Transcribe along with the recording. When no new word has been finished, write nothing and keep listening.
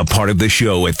A part of the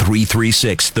show at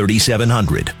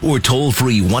 336-3700 or toll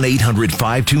free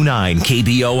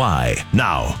 1-800-529-KBOI.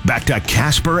 Now, back to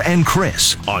Casper and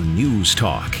Chris on News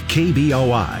Talk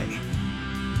KBOI.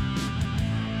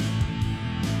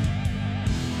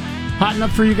 Hot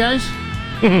enough for you guys?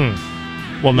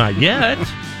 Well, not yet.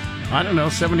 I don't know.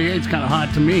 78 is kind of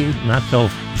hot to me. Not till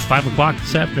 5 o'clock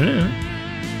this afternoon.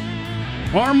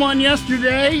 Warm one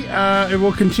yesterday. It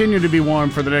will continue to be warm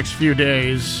for the next few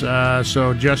days.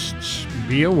 So just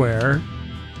be aware.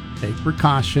 Take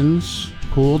precautions.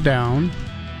 Cool down.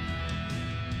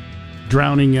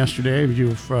 Drowning yesterday, as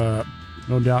you've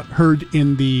no doubt heard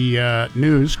in the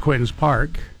news, Quinns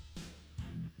Park.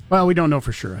 Well, we don't know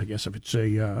for sure, I guess, if it's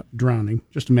a drowning.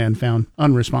 Just a man found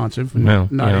unresponsive and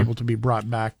not able to be brought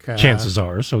back. Chances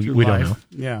are, so we don't know.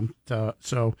 Yeah.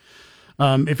 So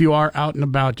if you are out and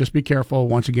about, just be careful.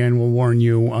 Once again, we'll warn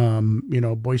you,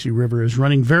 Boise River is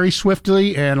running very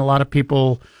swiftly, and a lot of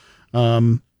people,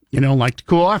 like to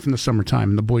cool off in the summertime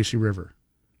in the Boise River.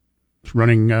 It's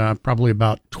running probably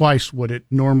about twice what it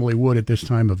normally would at this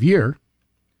time of year.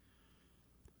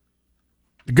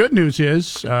 The good news is,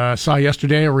 saw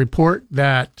yesterday a report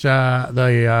that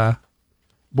the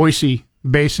Boise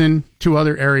Basin, 2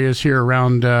 other areas here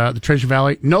around the Treasure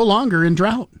Valley, no longer in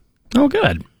drought. Oh,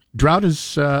 good. Drought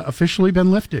has officially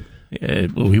been lifted.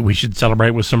 We should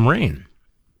celebrate with some rain.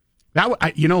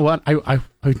 You know what? I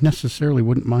necessarily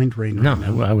wouldn't mind rain. No,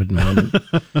 I wouldn't mind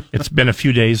it. It's been a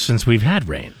few days since we've had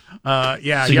rain.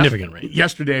 Significant rain.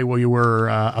 Yesterday, you were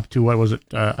up to, what was it?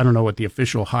 I don't know what the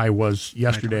official high was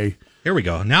yesterday. Here we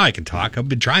go. Now I can talk. I've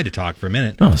been trying to talk for a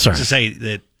minute. Oh, sorry. To say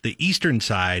that the eastern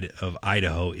side of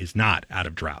Idaho is not out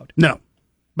of drought. No.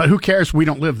 But who cares? We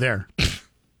don't live there.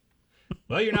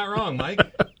 Well, you're not wrong, Mike.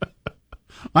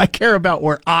 I care about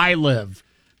where I live.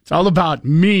 It's all about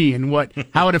me and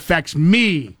how it affects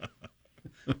me.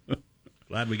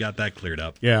 Glad we got that cleared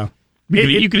up. Yeah.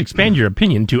 You could expand your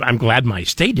opinion to, I'm glad my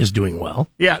state is doing well.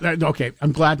 Yeah, okay.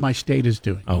 I'm glad my state is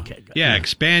doing well. Okay, good. Yeah,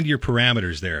 expand your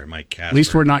parameters there, Mike Casper. At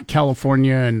least we're not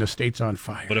California and the state's on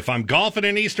fire. But if I'm golfing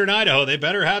in eastern Idaho, they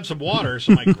better have some water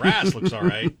so my grass looks all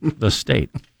right. The state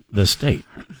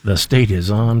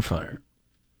is on fire.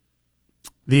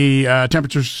 The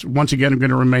temperatures, once again, are going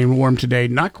to remain warm today.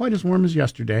 Not quite as warm as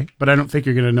yesterday, but I don't think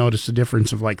you're going to notice a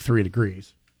difference of like 3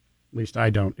 degrees. At least I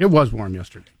don't. It was warm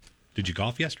yesterday. Did you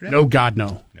golf yesterday? No, God,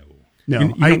 no.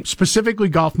 No. I specifically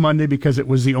golfed Monday because it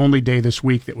was the only day this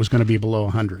week that was going to be below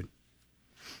 100.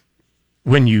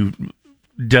 When you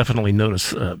definitely notice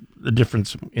the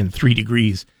difference in 3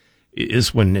 degrees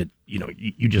is when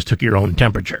you just took your own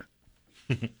temperature.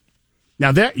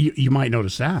 Now that you might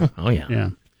notice that. Oh yeah.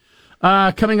 Yeah.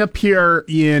 Coming up here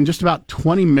in just about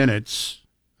 20 minutes,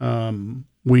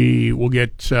 we will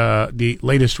get the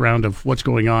latest round of what's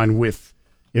going on with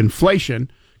inflation.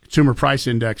 Consumer Price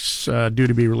Index due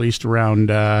to be released around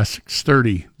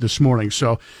 6:30 this morning.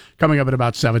 So coming up at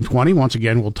about 7:20, once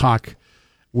again, we'll talk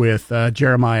with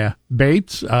Jeremiah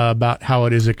Bates about how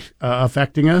it is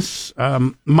affecting us.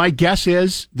 My guess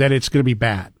is that it's going to be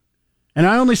bad. And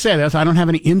I only say this, I don't have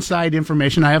any inside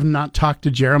information. I have not talked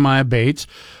to Jeremiah Bates.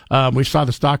 We saw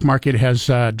the stock market has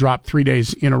dropped 3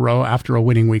 days in a row after a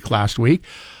winning week last week.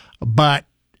 But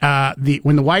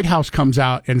when the White House comes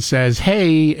out and says,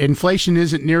 hey, inflation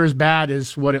isn't near as bad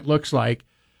as what it looks like,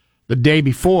 the day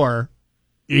before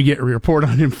you get a report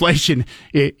on inflation,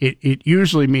 it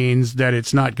usually means that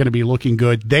it's not going to be looking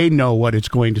good. They know what it's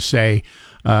going to say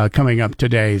coming up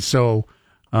today. So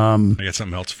I got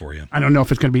something else for you. I don't know if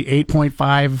it's going to be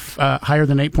 8.5, higher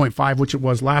than 8.5, which it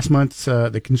was last month,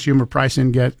 the Consumer Price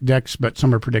Index, but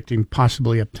some are predicting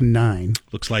possibly up to 9.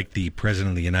 Looks like the President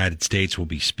of the United States will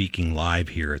be speaking live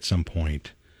here at some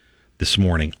point this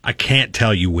morning. I can't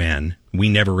tell you when. We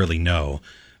never really know.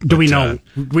 Do we know?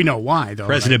 We know why, though.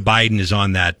 President Biden is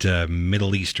on that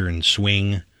Middle Eastern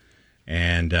swing,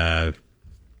 and he's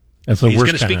going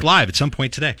to speak live at some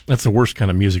point today. That's the worst kind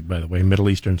of music, by the way,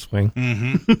 Middle Eastern swing.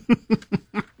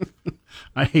 Mm-hmm.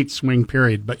 I hate swing,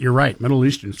 period, but you're right. Middle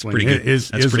Eastern swing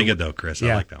That's pretty good, though, Chris.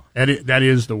 Yeah, I like that one. That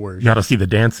is the worst. You ought to see the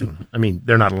dancing. I mean,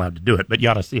 they're not allowed to do it, but you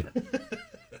ought to see it.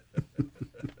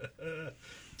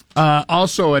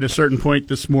 Also, at a certain point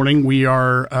this morning, we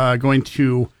are going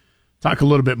to talk a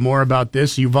little bit more about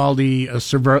this. Uvalde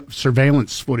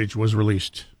surveillance footage was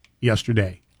released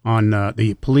yesterday on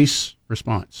the police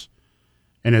response.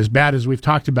 And as bad as we've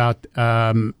talked about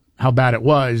how bad it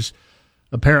was,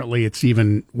 apparently it's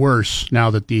even worse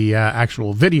now that the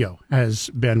actual video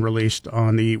has been released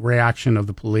on the reaction of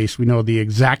the police. We know the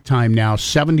exact time now,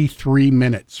 73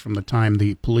 minutes from the time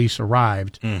the police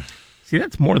arrived. See,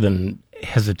 that's more than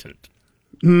hesitant.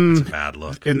 It's a bad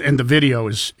look. And the video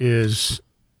is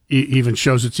even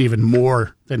shows it's even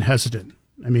more than hesitant.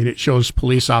 I mean, it shows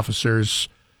police officers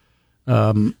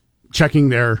checking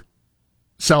their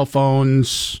cell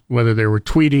phones, whether they were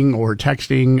tweeting or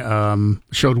texting.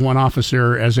 Showed one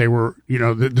officer as they were,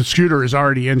 the shooter is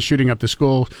already in shooting up the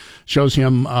school, shows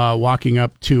him walking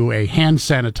up to a hand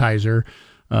sanitizer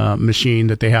machine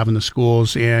that they have in the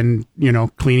schools and,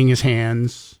 cleaning his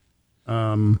hands.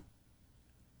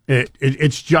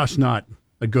 It's just not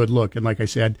a good look. And like I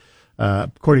said,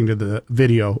 according to the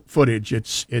video footage,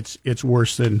 it's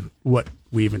worse than what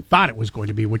we even thought it was going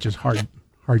to be, which is hard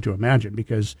to imagine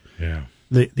because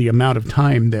the amount of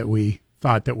time that we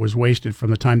thought that was wasted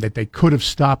from the time that they could have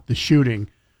stopped the shooting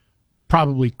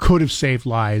probably could have saved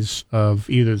lives of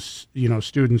either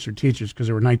students or teachers, because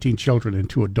there were 19 children and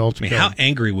 2 adults. I mean, how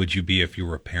angry would you be if you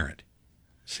were a parent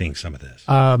seeing some of this?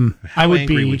 How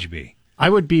angry would you be? I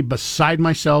would be beside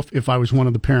myself if I was one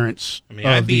of the parents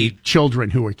of the children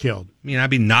who were killed. I mean, I'd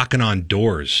be knocking on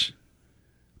doors,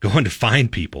 going to find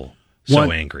people.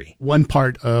 Angry. One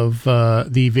part of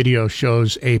the video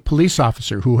shows a police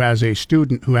officer who had a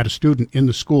student in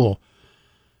the school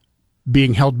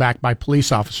being held back by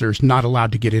police officers, not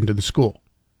allowed to get into the school.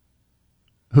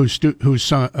 Whose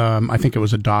son? I think it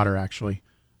was a daughter, actually.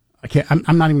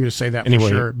 I'm not even going to say that for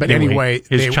sure. But anyway,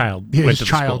 his child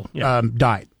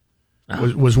died.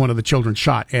 Was one of the children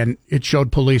shot, and it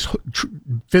showed police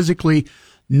physically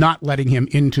not letting him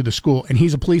into the school, and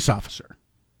he's a police officer.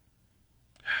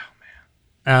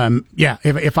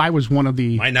 If I was one of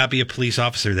the might not be a police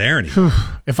officer there anymore.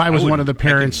 If I was one of the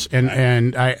parents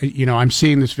and I'm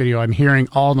seeing this video, I'm hearing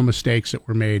all the mistakes that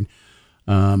were made.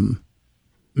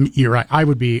 You're right. I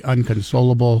would be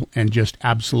unconsolable and just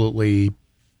absolutely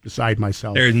beside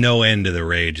myself. There's no end to the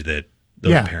rage that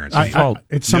those parents feel.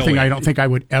 It's something I don't think I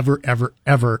would ever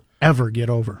get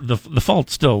over. The fault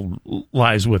still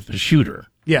lies with the shooter.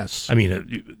 Yes. I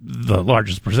mean, the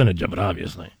largest percentage of it,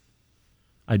 obviously.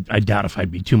 I doubt if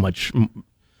I'd be too much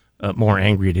more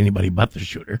angry at anybody but the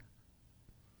shooter.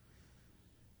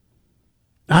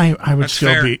 I would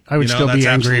still be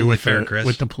angry with fair,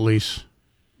 with the police.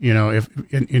 If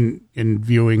in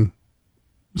viewing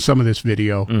some of this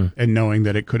video and knowing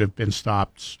that it could have been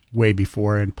stopped way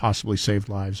before and possibly saved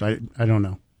lives. I don't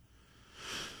know.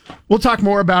 We'll talk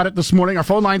more about it this morning. Our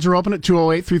phone lines are open at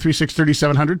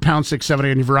 208-336-3700, pound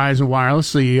 670 on your Verizon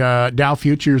Wireless. The Dow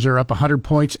futures are up 100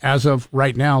 points as of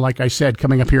right now. Like I said,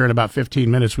 coming up here in about 15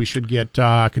 minutes, we should get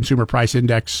consumer price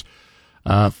index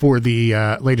for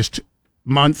the latest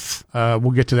month.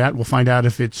 We'll get to that. We'll find out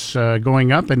if it's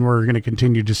going up, and we're going to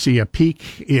continue to see a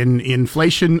peak in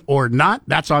inflation or not.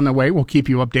 That's on the way. We'll keep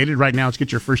you updated. Right now, let's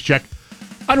get your first check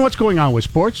on what's going on with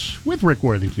sports with Rick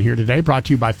Worthington here today, brought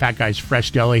to you by Fat Guys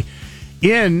Fresh Deli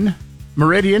in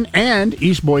Meridian and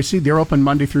East Boise. They're open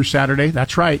Monday through Saturday.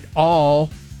 That's right,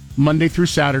 all Monday through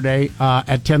Saturday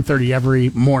at 10:30 every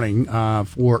morning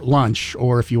for lunch,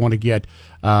 or if you want to get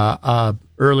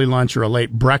early lunch or a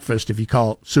late breakfast, if you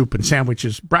call soup and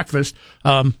sandwiches breakfast,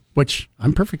 which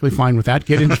I'm perfectly fine with that.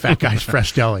 Get into Fat Guys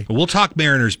Fresh Deli. We'll talk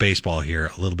Mariners baseball here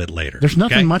a little bit later. There's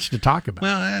nothing much to talk about.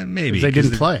 Well, maybe. They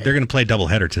didn't play. They're going to play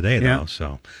doubleheader today, though.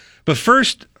 So, but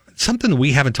first, something that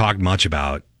we haven't talked much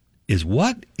about is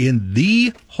what in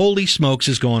the holy smokes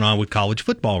is going on with college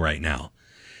football right now.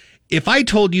 If I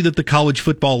told you that the college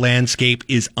football landscape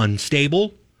is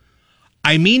unstable,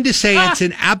 I mean to say it's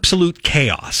an absolute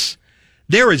chaos.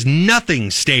 There is nothing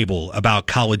stable about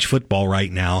college football right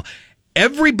now.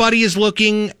 Everybody is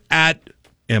looking at,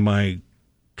 am I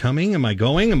coming? Am I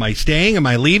going? Am I staying? Am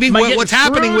I leaving? What's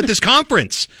happening with this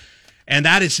conference? And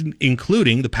that is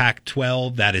including the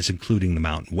Pac-12. That is including the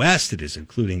Mountain West. It is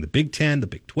including the Big Ten, the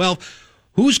Big 12.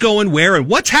 Who's going where and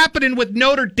what's happening with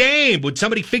Notre Dame? Would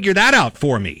somebody figure that out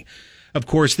for me? Of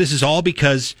course, this is all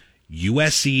because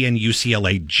USC and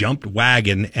UCLA jumped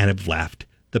wagon and have left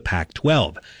the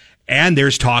Pac-12. And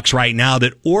there's talks right now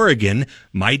that Oregon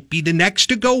might be the next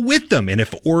to go with them. And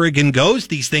if Oregon goes,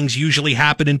 these things usually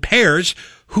happen in pairs.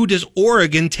 Who does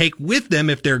Oregon take with them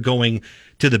if they're going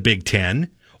to the Big Ten?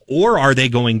 Or are they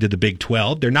going to the Big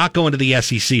 12? They're not going to the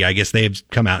SEC. I guess they've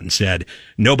come out and said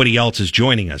nobody else is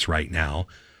joining us right now.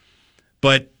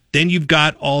 But then you've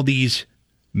got all these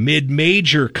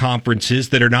mid-major conferences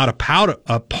that are not a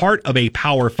part of a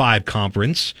Power 5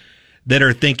 conference that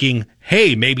are thinking,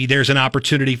 hey, maybe there's an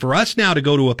opportunity for us now to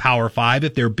go to a Power 5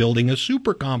 if they're building a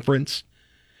super conference.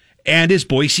 And is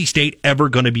Boise State ever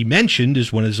going to be mentioned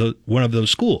as one of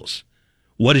those schools?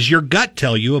 What does your gut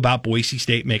tell you about Boise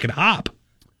State making a hop?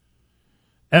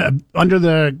 Under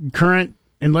the current,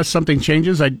 unless something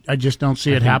changes, I just don't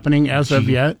see it happening as of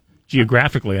yet.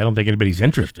 Geographically, I don't think anybody's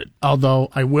interested. Although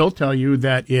I will tell you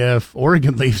that if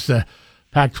Oregon leaves the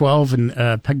Pac-12, and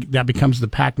that becomes the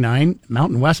Pac-9.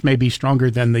 Mountain West may be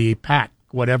stronger than the Pac,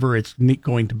 whatever it's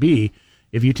going to be.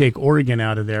 If you take Oregon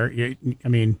out of there,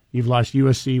 you've lost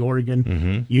USC,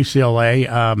 Oregon,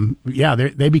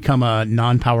 UCLA. They become a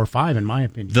non-Power 5, in my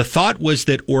opinion. The thought was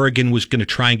that Oregon was going to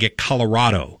try and get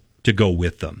Colorado to go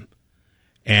with them.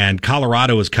 And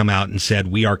Colorado has come out and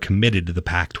said, we are committed to the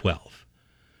Pac-12.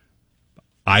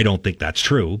 I don't think that's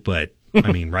true, but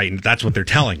right, that's what they're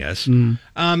telling us.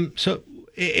 So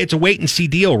it's a wait-and-see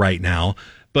deal right now,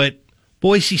 but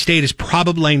Boise State is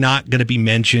probably not going to be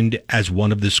mentioned as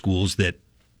one of the schools that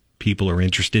people are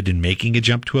interested in making a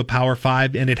jump to a Power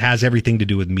 5, and it has everything to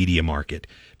do with media market,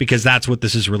 because that's what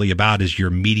this is really about, is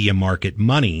your media market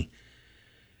money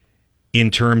in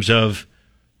terms of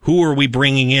who are we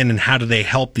bringing in and how do they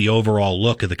help the overall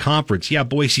look of the conference. Yeah,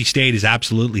 Boise State is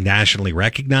absolutely nationally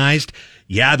recognized.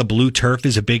 Yeah, the blue turf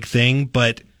is a big thing,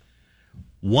 but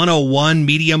 101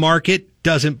 media market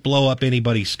doesn't blow up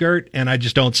anybody's skirt, and I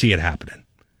just don't see it happening.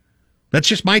 That's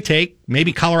just my take.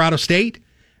 Maybe Colorado State,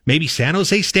 maybe San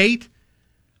Jose State.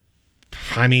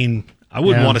 I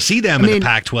wouldn't want to see them in the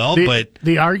Pac-12, but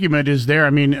the argument is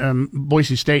there.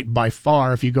 Boise State by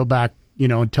far, if you go back,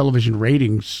 television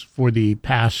ratings for the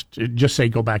past, just say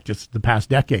go back to the past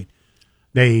decade,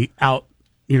 they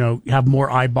have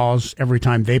more eyeballs every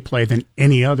time they play than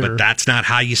any other. But that's not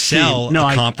how you sell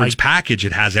a conference package.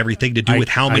 It has everything to do with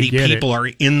how many people are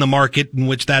in the market in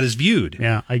which that is viewed.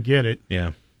 Yeah, I get it.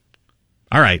 Yeah.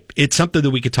 All right. It's something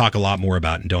that we could talk a lot more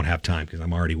about and don't have time because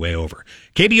I'm already way over.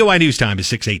 KBOI News Time is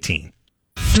 6:18.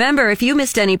 Remember, if you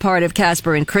missed any part of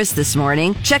Casper and Chris this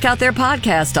morning, check out their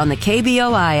podcast on the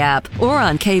KBOI app or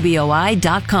on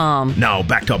KBOI.com. Now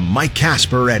back to Mike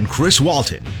Casper and Chris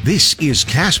Walton. This is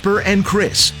Casper and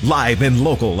Chris, live and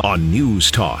local on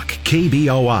News Talk,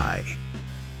 KBOI.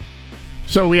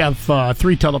 So we have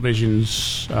 3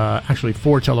 televisions, actually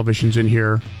 4 televisions in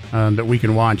here that we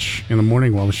can watch in the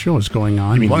morning while the show is going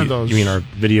on. You mean our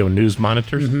video news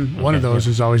monitors? Mm-hmm. Okay, one of those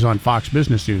is always on Fox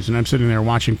Business News, and I'm sitting there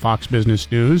watching Fox Business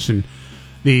News, and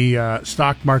the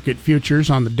stock market futures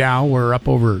on the Dow were up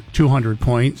over 200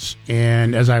 points,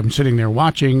 and as I'm sitting there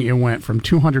watching, it went from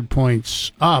 200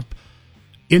 points up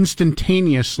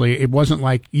instantaneously. It wasn't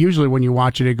like usually when you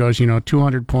watch it, it goes,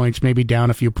 200 points, maybe down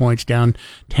a few points, down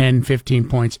 10, 15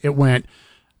 points. It went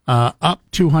up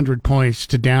 200 points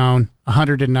to down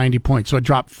 190 points. So it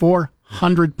dropped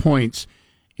 400 points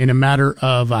in a matter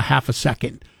of a half a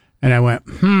second. And I went,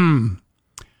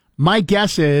 my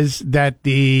guess is that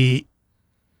the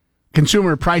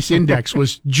Consumer Price Index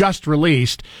was just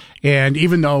released. And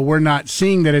even though we're not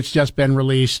seeing that it's just been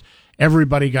released,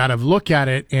 everybody got a look at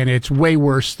it, and it's way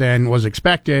worse than was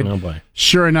expected. Oh, boy.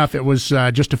 Sure enough, it was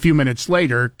just a few minutes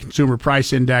later, Consumer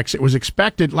Price Index. It was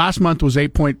expected, last month was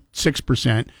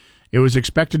 8.6%. It was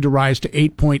expected to rise to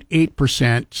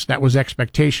 8.8%. That was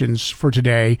expectations for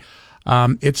today.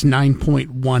 It's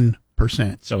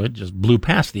 9.1%. So it just blew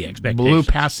past the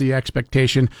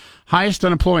expectation. Highest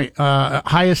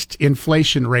highest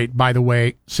inflation rate, by the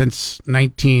way, since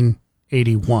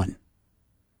 1981.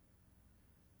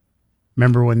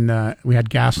 Remember when we had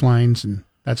gas lines, and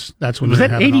that's when was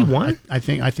that 81? I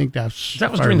think that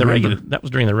was during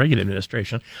the Reagan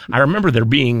administration. I remember there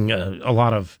being a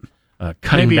lot of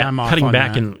cutting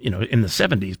back in the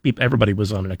 70s. Everybody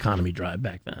was on an economy drive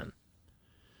back then.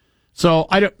 So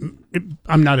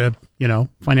I'm not a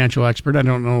financial expert. I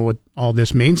don't know what all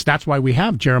this means. That's why we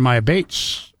have Jeremiah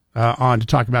Bates on to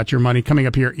talk about your money coming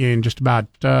up here in just about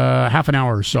half an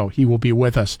hour or so. He will be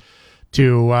with us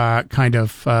to kind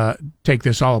of take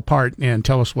this all apart and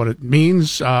tell us what it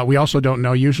means. We also don't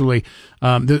know. Usually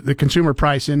the Consumer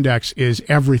Price Index is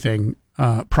everything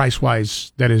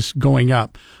price-wise that is going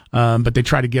up, but they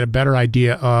try to get a better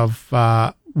idea of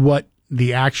what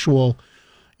the actual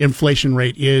inflation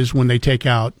rate is when they take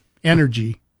out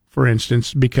energy, for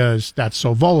instance, because that's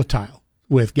so volatile.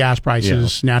 With gas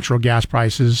prices, natural gas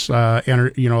prices,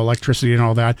 electricity and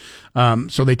all that.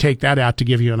 So they take that out to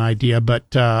give you an idea.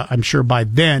 But I'm sure by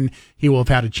then he will have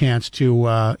had a chance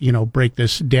to, break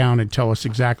this down and tell us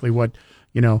exactly what,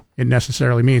 it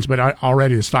necessarily means. But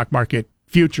already the stock market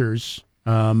futures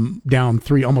down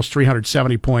almost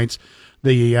 370 points.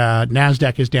 The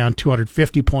NASDAQ is down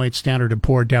 250 points. Standard &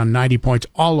 Poor's down 90 points.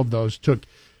 All of those took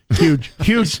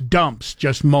Huge dumps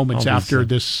just moments All these, after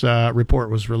this report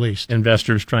was released.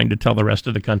 Investors trying to tell the rest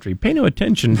of the country, pay no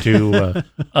attention to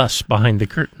us behind the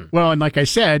curtain. Well, and like I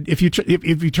said, if you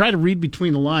try to read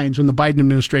between the lines, when the Biden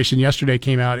administration yesterday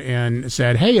came out and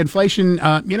said, "Hey, inflation,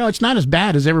 it's not as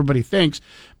bad as everybody thinks,"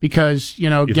 because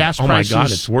gas prices. Oh my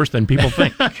God, it's worse than people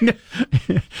think.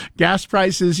 Gas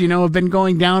prices, have been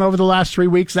going down over the last 3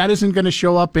 weeks. That isn't going to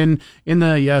show up in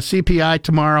the CPI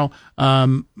tomorrow.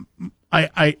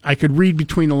 I could read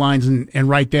between the lines and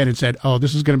right then it said, "Oh,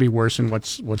 this is going to be worse than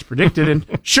what's predicted." And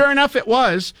sure enough, it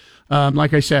was.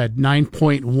 Like I said,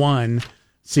 9.1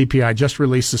 CPI just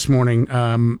released this morning,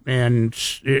 and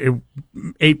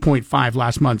 8.5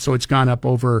 last month. So it's gone up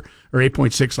or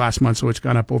 8.6 last month. So it's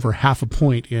gone up over half a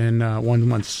point in 1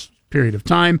 month's period of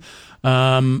time.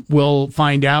 We'll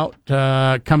find out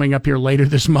coming up here later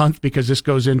this month, because this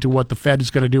goes into what the Fed is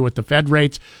going to do with the Fed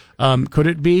rates. Could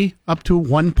it be up to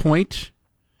 1 point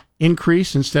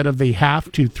increase instead of the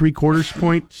 0.5 to 3/4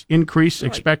 point increase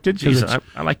expected? Because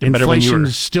I liked it better when you were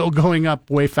inflation's still going up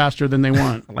way faster than they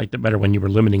want. I liked it better when you were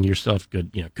limiting yourself.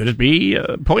 Could it be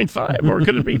 0.5 or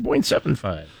could it be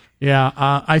 0.75? Yeah,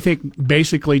 I think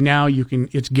basically now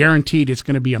it's guaranteed it's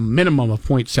going to be a minimum of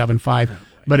 0.75.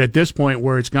 But at this point,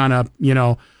 where it's gone up,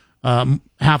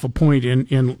 half a point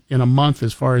in a month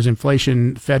as far as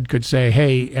inflation, Fed could say,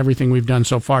 "Hey, everything we've done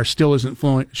so far still isn't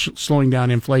slowing down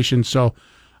inflation." So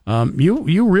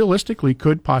you realistically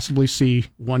could possibly see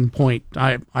 1 point.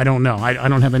 I don't know. I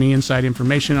don't have any inside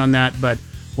information on that, but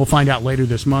we'll find out later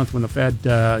this month when the Fed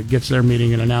gets their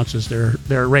meeting and announces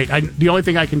their rate. The only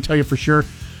thing I can tell you for sure,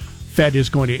 Fed is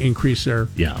going to increase their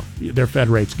Fed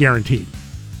rates, guaranteed.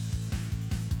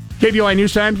 KBOI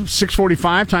News Time,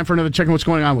 6:45. Time for another check on what's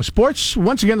going on with sports.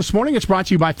 Once again this morning, it's brought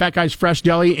to you by Fat Guy's Fresh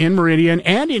Deli in Meridian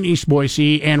and in East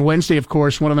Boise. And Wednesday, of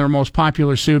course, one of their most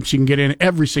popular soups you can get in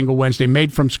every single Wednesday,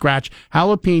 made from scratch,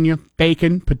 jalapeno,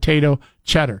 bacon, potato,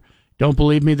 cheddar. Don't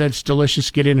believe me that it's delicious?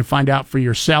 Get in and find out for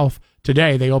yourself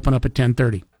today. They open up at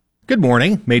 10:30. Good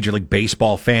morning, Major League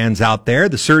Baseball fans out there.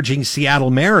 The surging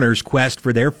Seattle Mariners' quest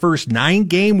for their first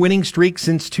 9-game winning streak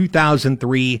since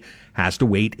 2003 has to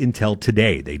wait until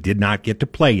today. They did not get to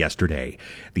play yesterday.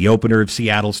 The opener of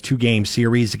Seattle's 2-game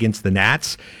series against the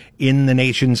Nats in the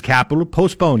nation's capital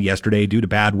postponed yesterday due to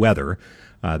bad weather.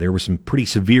 There were some pretty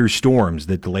severe storms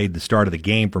that delayed the start of the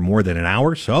game for more than an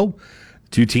hour, so the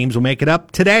two teams will make it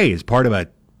up today as part of a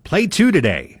Play 2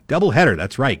 today. Doubleheader,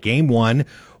 that's right. Game 1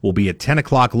 will be at 10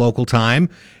 o'clock local time.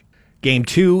 Game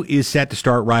 2 is set to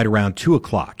start right around 2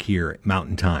 o'clock here at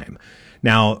Mountain Time.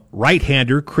 Now,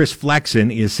 right-hander Chris Flexen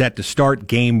is set to start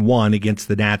Game 1 against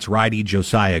the Nats righty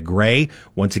Josiah Gray.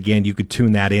 Once again, you could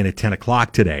tune that in at 10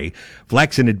 o'clock today.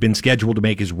 Flexen had been scheduled to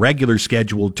make his regular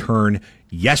scheduled turn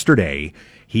yesterday.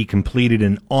 He completed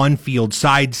an on-field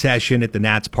side session at the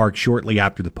Nats Park shortly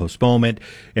after the postponement,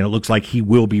 and it looks like he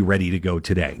will be ready to go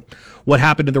today. What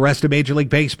happened to the rest of Major League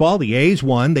Baseball? The A's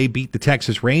won. They beat the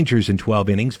Texas Rangers in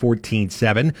 12 innings,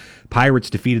 14-7. Pirates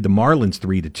defeated the Marlins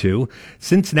 3-2.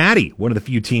 Cincinnati, one of the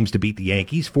few teams to beat the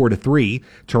Yankees, 4-3.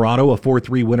 Toronto, a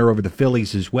 4-3 winner over the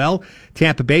Phillies as well.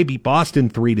 Tampa Bay beat Boston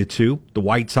 3-2. The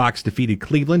White Sox defeated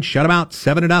Cleveland, shut them out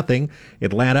 7-0.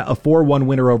 Atlanta, a 4-1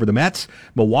 winner over the Mets.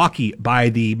 Milwaukee by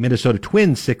the Minnesota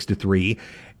Twins 6-3.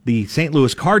 The St.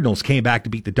 Louis Cardinals came back to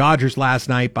beat the Dodgers last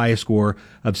night by a score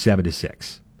of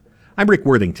 7-6. I'm Rick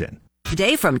Worthington.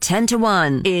 Today from 10 to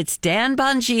 1, it's Dan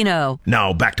Bongino.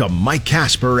 Now back to Mike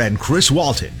Casper and Chris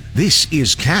Walton. This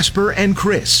is Casper and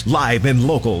Chris, live and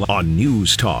local on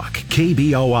News Talk,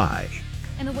 KBOI.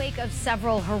 In the wake of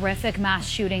several horrific mass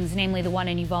shootings, namely the one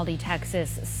in Uvalde,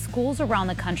 Texas, schools around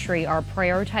the country are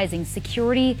prioritizing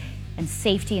security and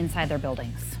safety inside their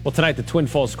buildings. Well, tonight the Twin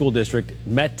Falls School District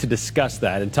met to discuss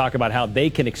that and talk about how they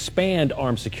can expand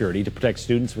armed security to protect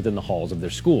students within the halls of their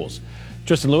schools.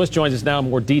 Tristan Lewis joins us now.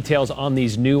 More details on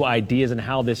these new ideas and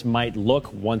how this might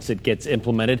look once it gets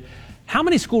implemented. How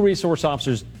many school resource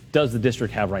officers does the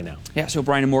district have right now? Yeah, so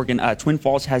Brian and Morgan, Twin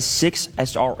Falls has 6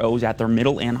 SROs at their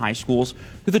middle and high schools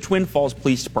through the Twin Falls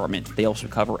Police Department. They also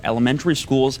cover elementary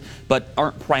schools, but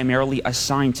aren't primarily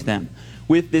assigned to them.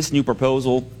 With this new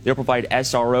proposal, they'll provide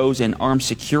SROs and armed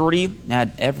security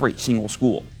at every single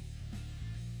school.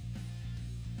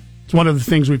 It's one of the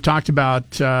things we've talked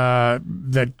about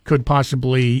that could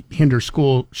possibly hinder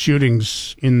school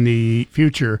shootings in the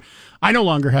future. I no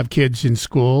longer have kids in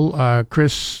school.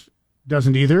 Chris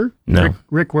doesn't either. No.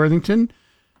 Rick Worthington,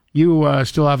 you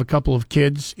still have a couple of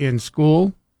kids in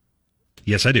school.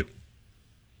 Yes, I do.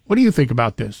 What do you think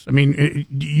about this? I mean,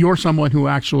 you're someone who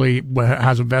actually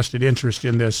has a vested interest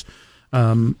in this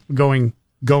going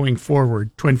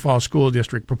forward. Twin Falls School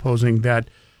District proposing that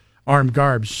armed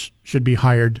guards should be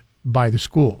hired by the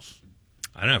schools.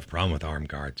 I don't have a problem with armed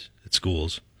guards at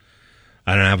schools.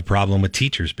 I don't have a problem with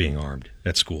teachers being armed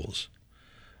at schools.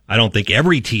 I don't think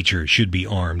every teacher should be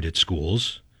armed at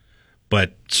schools,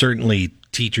 but certainly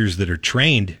teachers that are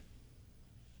trained.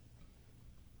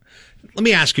 Let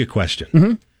me ask you a question.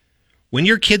 Mm-hmm. When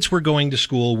your kids were going to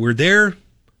school, were there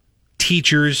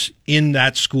teachers in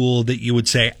that school that you would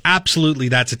say, absolutely,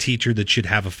 that's a teacher that should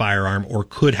have a firearm or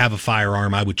could have a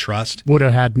firearm I would trust? Would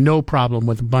have had no problem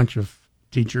with a bunch of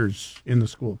teachers in the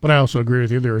school. But I also agree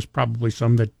with you. There is probably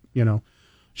some that,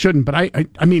 shouldn't. But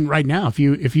I mean, right now, if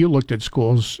you looked at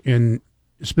schools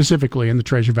specifically in the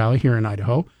Treasure Valley here in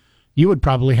Idaho, you would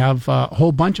probably have a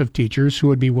whole bunch of teachers who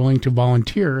would be willing to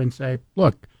volunteer and say,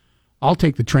 look, I'll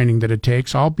take the training that it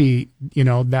takes. I'll be,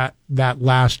 that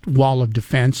last wall of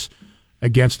defense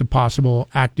against a possible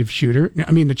active shooter.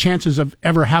 I mean, the chances of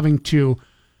ever having to,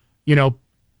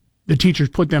 the teachers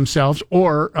put themselves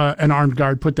or an armed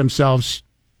guard put themselves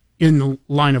in the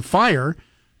line of fire,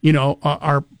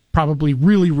 are probably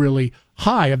really, really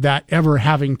high of that ever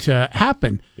having to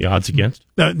happen. The odds against?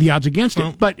 The odds against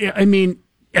it. But, I mean,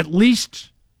 at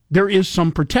least there is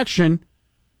some protection.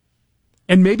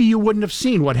 And maybe you wouldn't have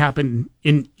seen what happened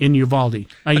in Uvalde.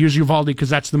 I use Uvalde because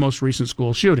that's the most recent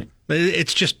school shooting.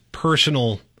 It's just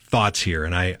personal thoughts here,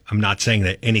 and I'm not saying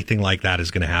that anything like that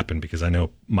is going to happen because I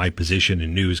know my position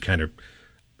in news kind of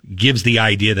gives the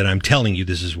idea that I'm telling you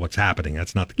this is what's happening.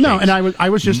 That's not the case. No, and I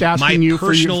was just asking you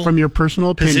from your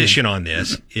personal opinion. Position on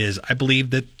this is I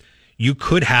believe that you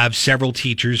could have several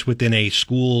teachers within a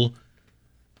school,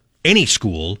 any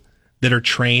school, that are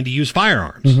trained to use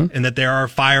firearms, and that there are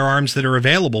firearms that are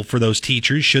available for those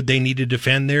teachers should they need to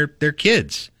defend their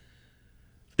kids,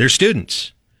 their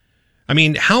students. I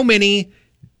mean, how many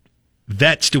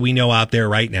vets do we know out there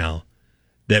right now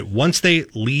that once they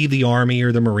leave the Army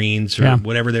or the Marines or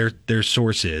whatever their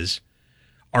source is,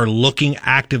 are looking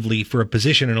actively for a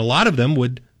position? And a lot of them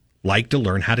would like to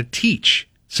learn how to teach.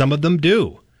 Some of them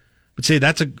do. But say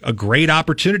that's a great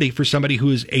opportunity for somebody who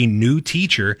is a new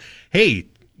teacher. Hey,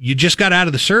 you just got out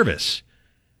of the service.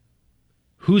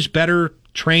 Who's better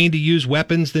trained to use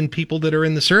weapons than people that are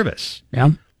in the service?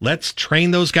 Yeah. Let's train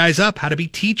those guys up how to be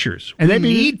teachers. And we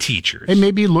need teachers. And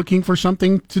maybe looking for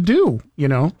something to do,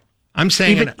 I'm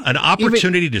saying an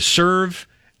opportunity to serve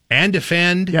and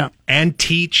defend and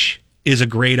teach is a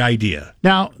great idea.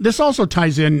 Now, this also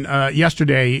ties in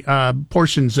yesterday,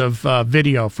 portions of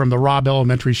video from the Robb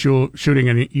Elementary shooting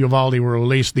in Uvalde were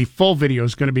released. The full video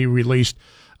is going to be released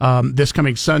this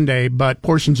coming Sunday, but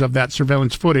portions of that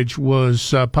surveillance footage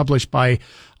was published by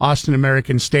Austin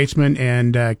American-Statesman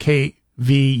and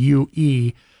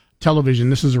KVUE television.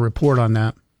 This is a report on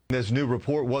that. This new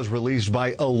report was released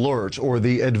by ALERT, or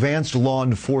the Advanced Law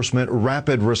Enforcement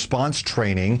Rapid Response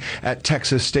Training at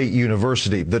Texas State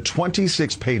University. The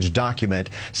 26-page document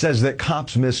says that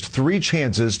cops missed 3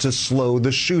 chances to slow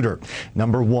the shooter.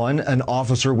 Number 1, an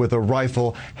officer with a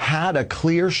rifle had a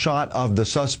clear shot of the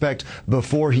suspect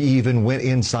before he even went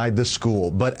inside the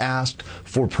school, but asked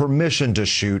for permission to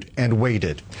shoot and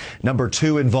waited. Number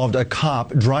 2 involved a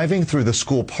cop driving through the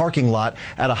school parking lot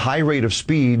at a high rate of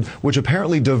speed, which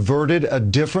apparently diverted a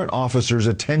different officer's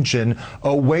attention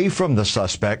away from the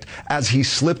suspect as he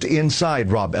slipped inside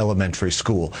Robb Elementary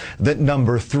School. That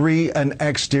number 3, an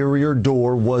exterior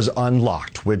door was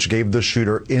unlocked, which gave the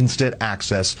shooter instant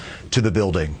access to the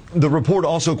building. The report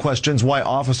also questions why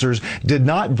officers did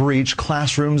not breach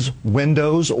classrooms,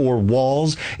 windows, or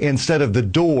walls instead of the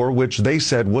door, which they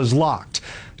said was locked.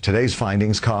 Today's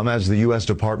findings come as the U.S.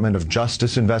 Department of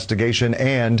Justice investigation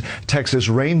and Texas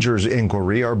Rangers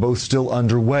inquiry are both still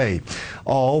underway,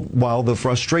 all while the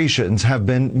frustrations have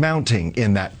been mounting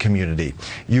in that community.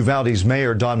 Uvalde's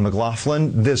Mayor Don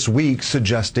McLaughlin this week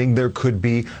suggesting there could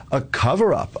be a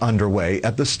cover-up underway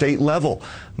at the state level.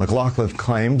 McLaughlin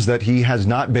claims that he has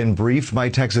not been briefed by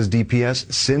Texas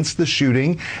DPS since the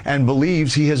shooting and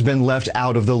believes he has been left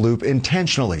out of the loop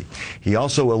intentionally. He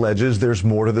also alleges there's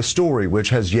more to the story, which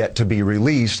has yet to be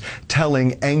released,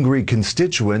 telling angry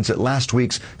constituents at last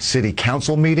week's city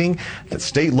council meeting that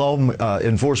state law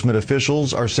enforcement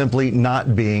officials are simply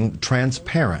not being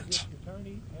transparent.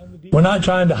 We're not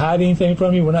trying to hide anything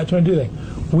from you. We're not trying to do that.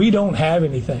 We don't have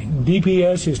anything.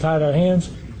 DPS has tied our hands.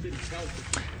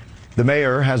 The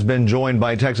mayor has been joined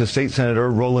by Texas State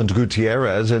Senator Roland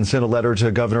Gutierrez and sent a letter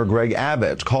to Governor Greg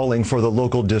Abbott calling for the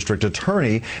local district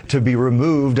attorney to be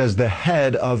removed as the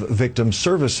head of victim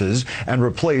services and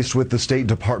replaced with the State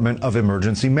Department of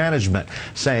Emergency Management,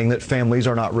 saying that families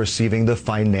are not receiving the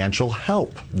financial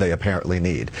help they apparently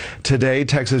need. Today,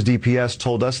 Texas DPS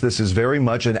told us this is very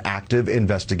much an active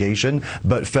investigation,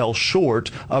 but fell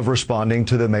short of responding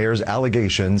to the mayor's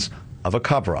allegations of a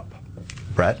cover-up.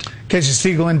 Brett? Casey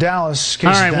Siegel in Dallas. Casey,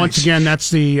 all right, thanks. once again,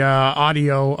 that's the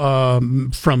audio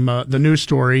from the news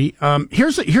story.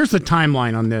 Here's the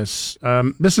timeline on this.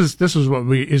 This is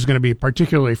what is going to be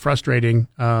particularly frustrating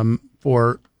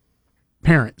for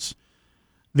parents.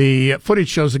 The footage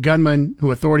shows a gunman who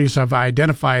authorities have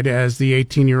identified as the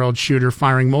 18-year-old shooter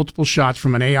firing multiple shots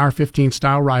from an AR-15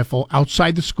 style rifle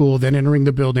outside the school, then entering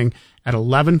the building at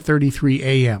 11:33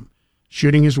 a.m.,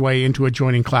 shooting his way into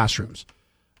adjoining classrooms.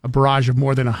 A barrage of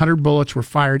more than 100 bullets were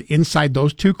fired inside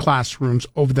those two classrooms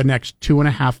over the next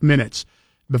 2.5 minutes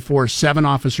before 7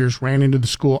 officers ran into the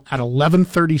school at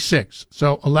 11:36.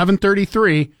 So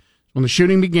 11:33, when the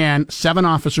shooting began, 7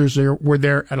 officers were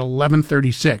there at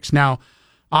 11:36. Now,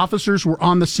 officers were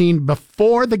on the scene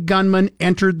before the gunman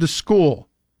entered the school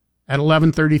at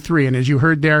 11:33. And as you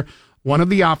heard there, one of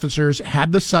the officers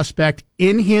had the suspect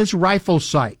in his rifle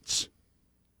sights,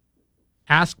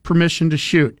 asked permission to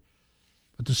shoot.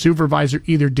 But the supervisor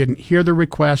either didn't hear the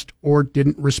request or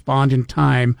didn't respond in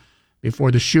time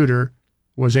before the shooter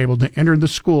was able to enter the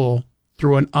school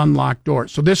through an unlocked door.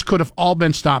 So this could have all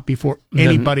been stopped before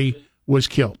anybody was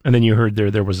killed. And then you heard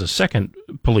there was a second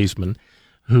policeman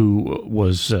who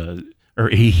was,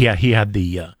 he had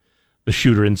the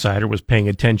shooter inside or was paying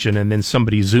attention, and then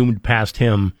somebody zoomed past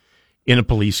him in a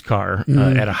police car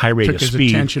at a high rate of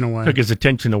speed. Took his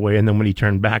attention away, and then when he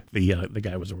turned back, the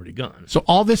guy was already gone. So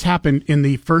all this happened in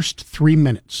the first 3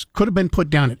 minutes. Could have been put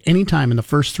down at any time in the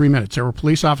first 3 minutes. There were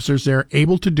police officers there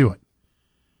able to do it.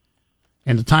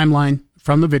 And the timeline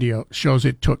from the video shows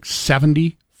it took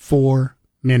 74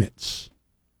 minutes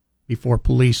before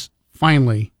police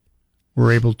finally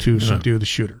were able to subdue the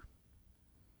shooter.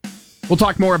 We'll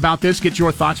talk more about this. Get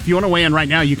your thoughts. If you want to weigh in right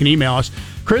now, you can email us.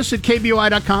 Chris at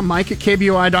KBOI.com, Mike at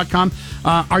KBOI.com.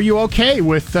 Are you okay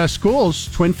with schools,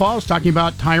 Twin Falls, talking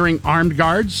about hiring armed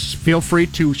guards? Feel free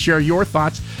to share your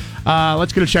thoughts.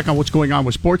 Let's get a check on what's going on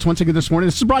with sports once again this morning.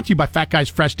 This is brought to you by Fat Guys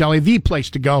Fresh Deli, the place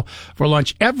to go for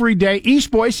lunch every day.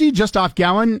 East Boise, just off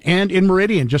Gowan, and in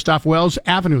Meridian, just off Wells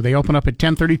Avenue. They open up at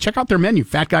 10:30. Check out their menu,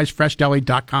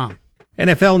 fatguysfreshdeli.com.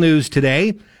 NFL news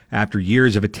today. After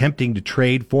years of attempting to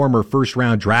trade former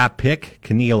first-round draft pick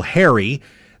N'Keal Harry,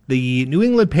 the New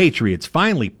England Patriots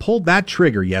finally pulled that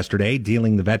trigger yesterday,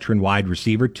 dealing the veteran wide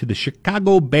receiver to the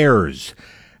Chicago Bears.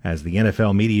 As the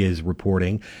NFL media is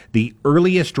reporting, the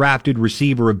earliest drafted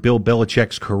receiver of Bill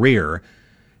Belichick's career,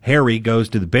 Harry goes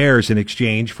to the Bears in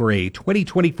exchange for a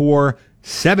 2024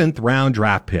 7th-round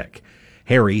draft pick.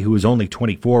 Harry, who is only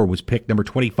 24, was picked number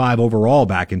 25 overall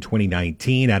back in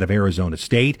 2019 out of Arizona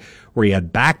State, where he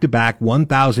had back-to-back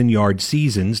 1,000-yard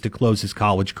seasons to close his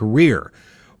college career.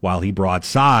 While he brought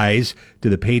size to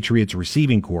the Patriots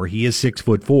receiving corps, he is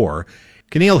 6'4".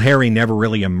 N'Keal Harry never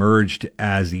really emerged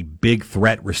as the big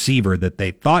threat receiver that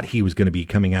they thought he was going to be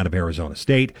coming out of Arizona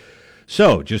State.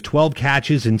 So, just 12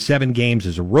 catches in 7 games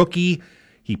as a rookie.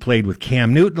 He played with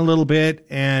Cam Newton a little bit,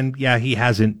 and yeah, he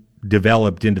hasn't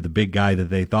developed into the big guy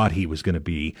that they thought he was going to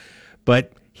be.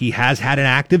 But he has had an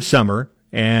active summer,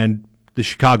 and the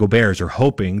Chicago Bears are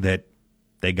hoping that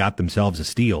they got themselves a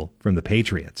steal from the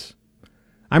Patriots.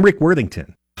 I'm Rick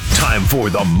Worthington. Time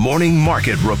for the Morning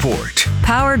Market Report.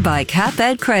 Powered by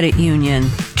CapEd Credit Union.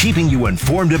 Keeping you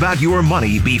informed about your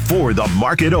money before the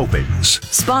market opens.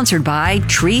 Sponsored by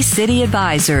Tree City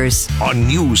Advisors. On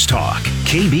News Talk,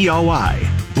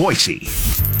 KBOI, Boise.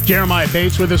 Jeremiah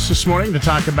Bates with us this morning to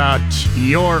talk about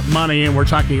your money, and we're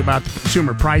talking about the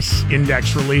Consumer Price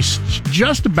Index released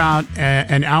just about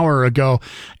an hour ago,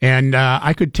 and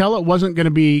I could tell it wasn't going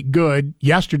to be good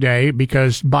yesterday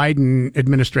because Biden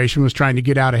administration was trying to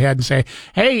get out ahead and say,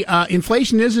 hey,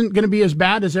 inflation isn't going to be as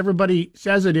bad as everybody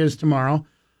says it is tomorrow.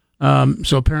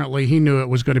 So apparently he knew it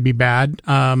was going to be bad.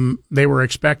 They were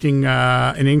expecting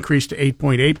an increase to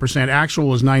 8.8%. Actual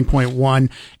was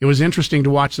 9.1. It was interesting to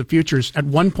watch the futures. At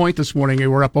one point this morning, they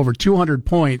were up over 200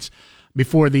 points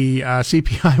before the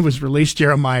CPI was released,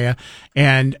 Jeremiah,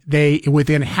 and they,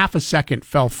 within half a second,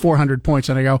 fell 400 points.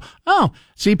 And I go, oh,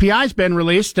 CPI's been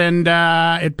released, and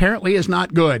it apparently is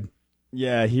not good.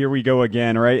 Yeah, here we go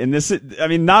again, right? And this, I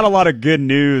mean, not a lot of good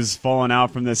news falling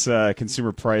out from this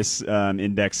consumer price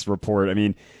index report. I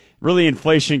mean, really,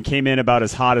 inflation came in about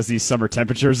as hot as these summer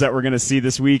temperatures that we're going to see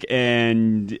this week.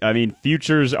 And, I mean,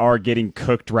 futures are getting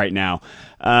cooked right now.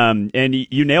 And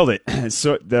you nailed it.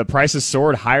 So the prices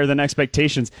soared higher than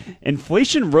expectations.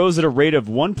 Inflation rose at a rate of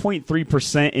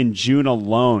 1.3% in June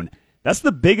alone. That's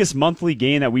the biggest monthly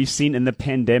gain that we've seen in the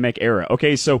pandemic era.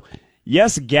 Okay, so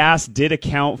yes, gas did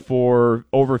account for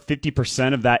over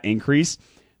 50% of that increase,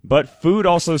 but food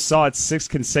also saw its 6th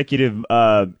consecutive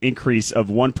increase of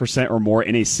 1% or more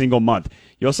in a single month.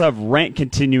 You also have rent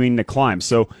continuing to climb.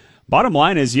 So bottom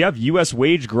line is you have U.S.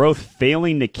 wage growth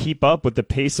failing to keep up with the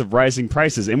pace of rising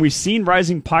prices. And we've seen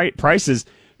rising prices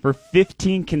for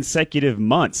 15 consecutive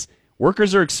months.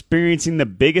 Workers are experiencing the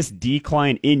biggest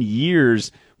decline in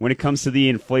years when it comes to the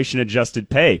inflation-adjusted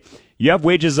pay. You have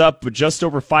wages up just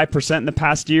over 5% in the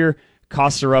past year.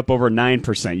 Costs are up over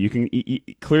 9%. You can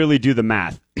clearly do the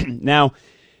math. Now,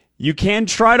 you can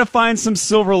try to find some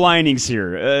silver linings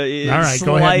here. All right, slightly,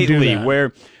 go ahead and do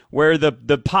that. Where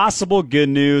the possible good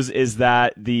news is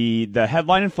that the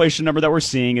headline inflation number that we're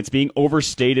seeing, it's being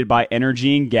overstated by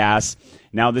energy and gas.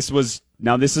 Now this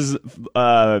is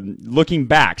looking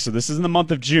back. So this is in the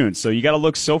month of June. So you got to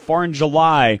look so far in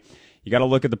July. You got to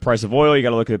look at the price of oil. You got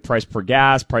to look at the price per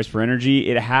gas, price per energy.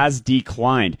 It has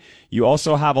declined. You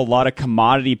also have a lot of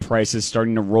commodity prices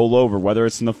starting to roll over, whether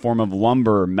it's in the form of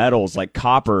lumber, metals like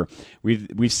copper.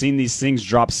 We've seen these things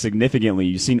drop significantly.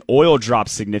 You've seen oil drop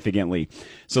significantly.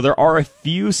 So there are a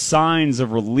few signs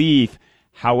of relief.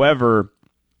 However,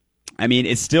 I mean,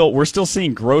 we're still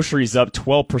seeing groceries up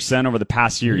 12% over the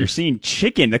past year. You're seeing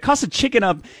chicken. The cost of chicken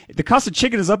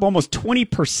is up almost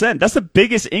 20%. That's the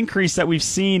biggest increase that we've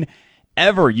seen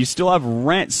ever. You still have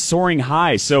rent soaring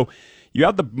high. So you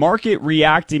have the market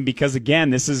reacting because, again,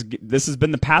 this has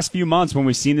been the past few months when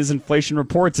we've seen these inflation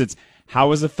reports. It's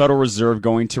how is the Federal Reserve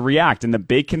going to react? And the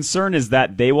big concern is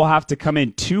that they will have to come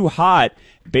in too hot,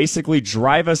 basically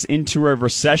drive us into a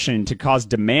recession to cause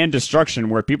demand destruction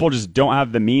where people just don't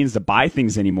have the means to buy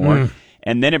things anymore.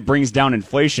 And then it brings down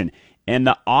inflation. And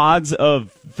the odds of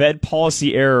Fed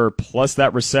policy error plus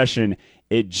that recession,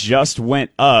 it just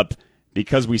went up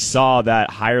because we saw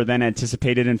that higher than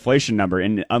anticipated inflation number.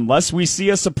 And unless we see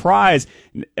a surprise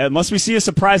to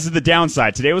the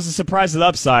downside, today was a surprise to the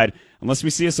upside. Unless we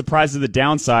see a surprise to the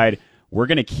downside, we're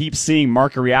going to keep seeing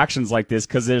market reactions like this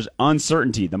because there's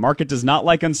uncertainty. The market does not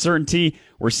like uncertainty.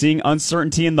 We're seeing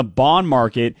uncertainty in the bond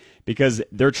market because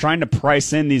they're trying to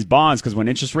price in these bonds because when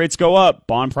interest rates go up,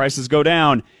 bond prices go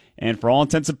down. And for all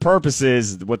intents and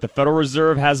purposes, what the Federal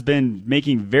Reserve has been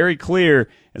making very clear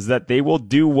is that they will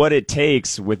do what it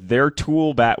takes with their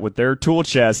tool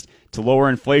chest to lower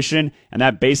inflation, and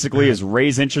that basically is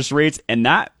raise interest rates. And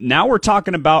that now we're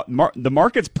talking about the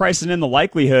market's pricing in the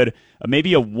likelihood of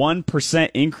maybe a 1%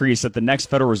 increase at the next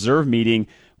Federal Reserve meeting,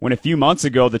 when a few months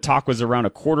ago the talk was around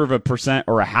 0.25%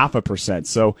 or 0.5%.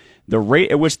 So the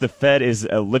rate at which the Fed is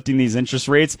lifting these interest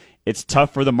rates, it's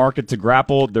tough for the market to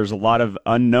grapple. There's a lot of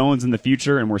unknowns in the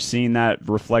future, and we're seeing that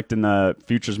reflect in the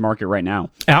futures market right now.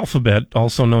 Alphabet,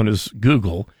 also known as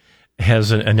Google,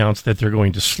 has announced that they're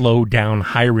going to slow down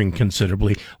hiring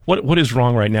considerably. What is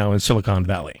wrong right now in Silicon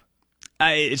Valley?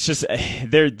 It's just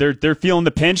they're feeling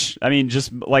the pinch. I mean,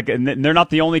 just like, and they're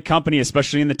not the only company,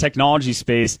 especially in the technology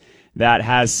space, that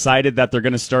has cited that they're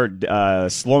going to start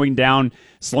slowing down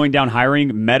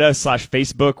hiring.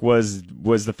 Meta/Facebook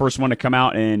was the first one to come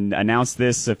out and announce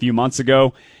this a few months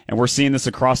ago, and we're seeing this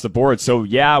across the board. So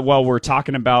yeah, well, we're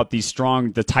talking about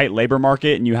the tight labor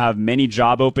market, and you have many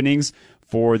job openings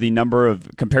for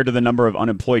compared to the number of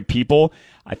unemployed people.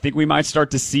 I think we might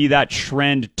start to see that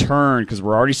trend turn because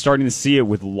we're already starting to see it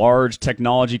with large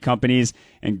technology companies,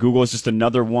 and Google is just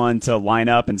another one to line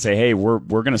up and say, hey, we're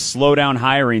going to slow down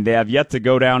hiring. They have yet to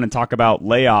go down and talk about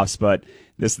layoffs, but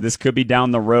this could be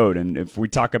down the road. And if we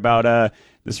talk about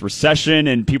this recession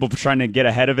and people trying to get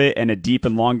ahead of it and a deep,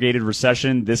 elongated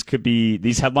recession,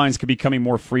 these headlines could be becoming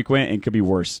more frequent and could be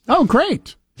worse. Oh,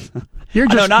 great. You're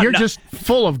just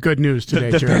full of good news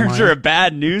today, the Jeremiah. Bears are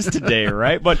bad news today,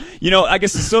 right? But, I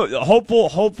guess so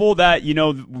hopeful that,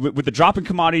 with the drop in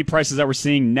commodity prices that we're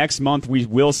seeing next month, we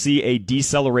will see a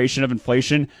deceleration of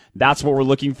inflation. That's what we're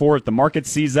looking for. If the market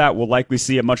sees that, we'll likely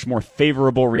see a much more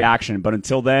favorable reaction. But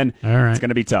until then, It's going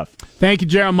to be tough. Thank you,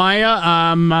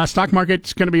 Jeremiah. Stock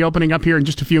market's going to be opening up here in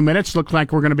just a few minutes. Looks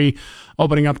like we're going to be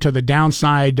opening up to the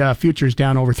downside. Futures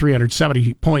down over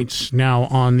 370 points now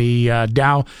on the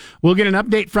Dow. We'll get an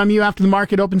update from you after the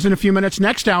market opens in a few minutes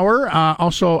next hour,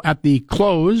 also at the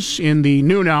close in the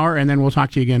noon hour, and then we'll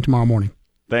talk to you again tomorrow morning.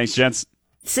 Thanks, gents.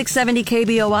 670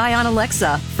 KBOI on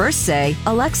Alexa. First say,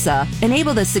 Alexa,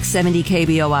 enable the 670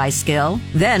 KBOI skill.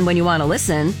 Then when you want to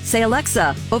listen, say,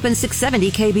 Alexa, open 670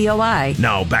 KBOI.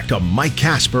 Now back to Mike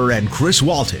Casper and Chris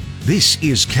Walton. This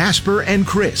is Casper and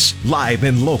Chris, live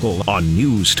and local on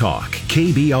News Talk,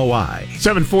 KBOI.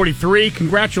 7:43.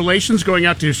 Congratulations going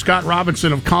out to Scott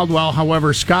Robinson of Caldwell.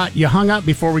 However, Scott, you hung up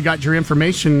before we got your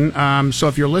information. So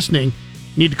if you're listening,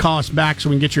 need to call us back so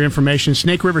we can get your information.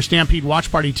 Snake River Stampede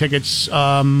Watch Party tickets,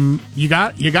 you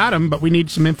got them, but we need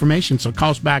some information. So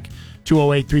call us back,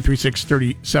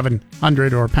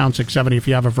 208-336-3700 or pound 670 if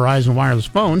you have a Verizon wireless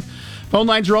phone. Phone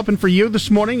lines are open for you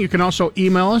this morning. You can also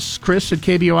email us, Chris at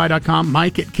KBOI.com,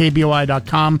 Mike at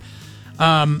KBOI.com.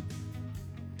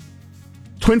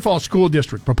 Twin Falls School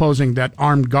District proposing that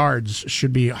armed guards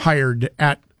should be hired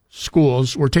at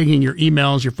schools. We're taking your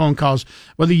emails, your phone calls,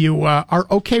 whether you are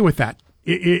okay with that.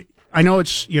 I know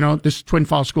it's, this Twin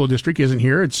Falls School District isn't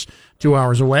here. It's 2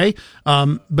 hours away.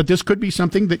 But this could be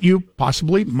something that you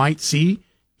possibly might see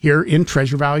here in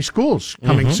Treasure Valley schools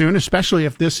coming soon, especially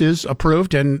if this is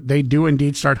approved and they do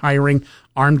indeed start hiring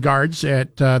armed guards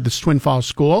at this Twin Falls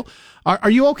school.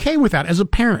 Are you okay with that as a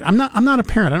parent? I'm not a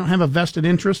parent. I don't have a vested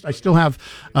interest. I still have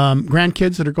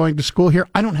grandkids that are going to school here.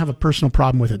 I don't have a personal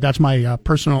problem with it. That's my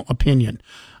personal opinion.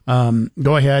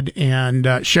 Go ahead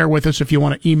and share with us if you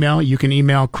want to email. You can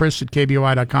email Chris at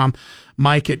KBOI.com,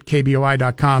 Mike at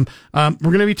KBOI.com. We're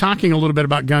going to be talking a little bit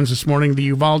about guns this morning. The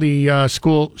Uvalde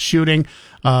school shooting,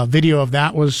 video of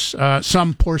that was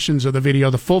some portions of the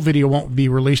video. The full video won't be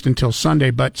released until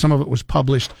Sunday, but some of it was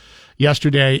published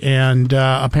yesterday, and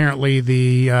apparently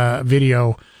the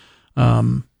video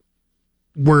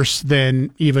worse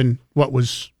than even what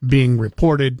was being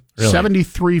reported. Really?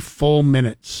 73 full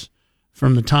minutes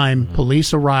from the time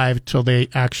police arrived till they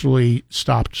actually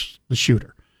stopped the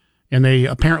shooter. And they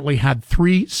apparently had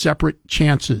 3 separate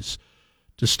chances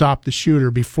to stop the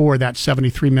shooter before that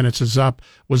 73 minutes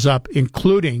was up,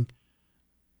 including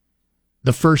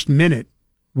the first minute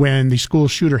when the school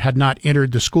shooter had not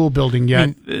entered the school building yet. I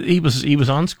mean, he was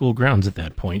on school grounds at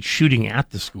that point, shooting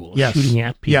at the school, shooting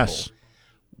at people. Yes.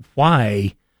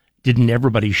 Why didn't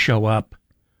everybody show up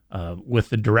with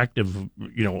the directive,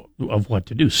 of what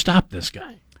to do? Stop this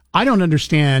guy. I don't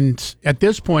understand at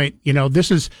this point. This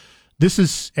is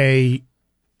a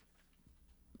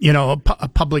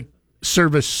public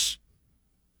service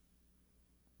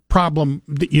problem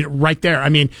right there. I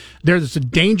mean, there's a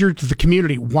danger to the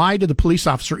community. Why did the police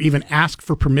officer even ask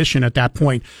for permission at that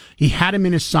point? He had him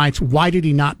in his sights. Why did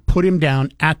he not put him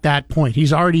down at that point?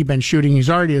 He's already been shooting. He's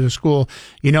already at the school.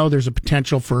 There's a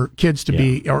potential for kids to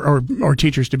be or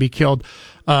teachers to be killed.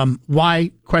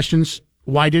 Why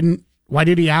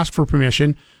did he ask for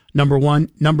permission? Number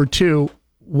one. Number two,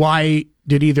 why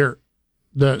did either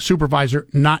the supervisor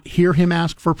not hear him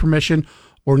ask for permission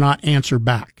or not answer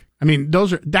back? I mean,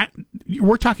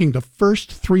 we're talking the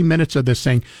first 3 minutes of this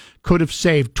thing could have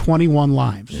saved 21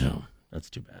 lives. Yeah, that's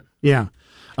too bad. Yeah.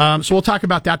 So we'll talk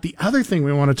about that. The other thing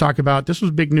we want to talk about, this was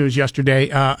big news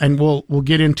yesterday, and we'll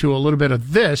get into a little bit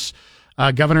of this.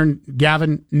 Governor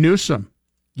Gavin Newsom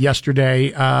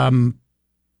yesterday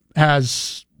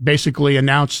has basically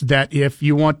announced that if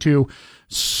you want to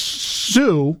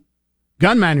sue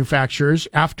gun manufacturers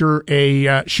after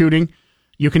a shooting,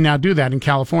 you can now do that in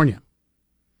California.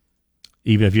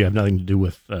 Even if you have nothing to do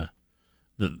with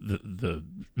the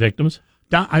victims?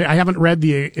 I haven't read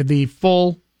the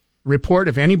full report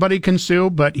if anybody can sue,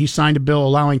 but he signed a bill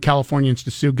allowing Californians to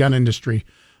sue gun industry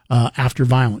after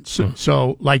violence.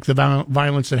 So like the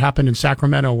violence that happened in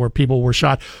Sacramento where people were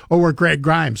shot, or where Greg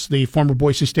Grimes, the former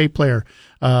Boise State player,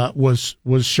 was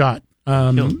shot.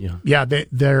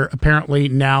 There apparently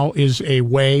now is a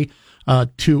way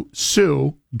to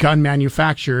sue gun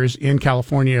manufacturers in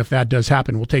California if that does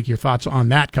happen. We'll take your thoughts on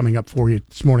that coming up for you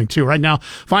this morning, too. Right now,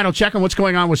 final check on what's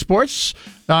going on with sports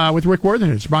with Rick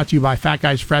Worthen. It's brought to you by Fat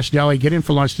Guys Fresh Deli. Get in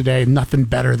for lunch today. Nothing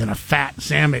better than a fat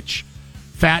sandwich.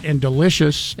 Fat and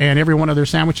delicious. And every one of their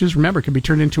sandwiches, remember, can be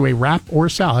turned into a wrap or a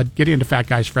salad. Get into Fat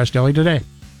Guys Fresh Deli today.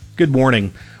 Good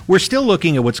morning. We're still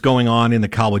looking at what's going on in the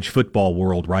college football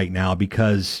world right now,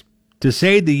 because to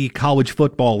say the college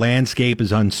football landscape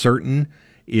is uncertain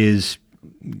is,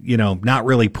 not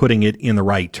really putting it in the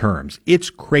right terms. It's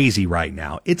crazy right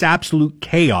now. It's absolute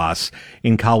chaos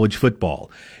in college football.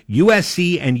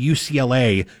 USC and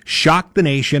UCLA shocked the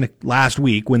nation last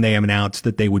week when they announced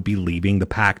that they would be leaving the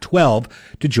Pac-12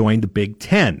 to join the Big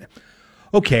Ten.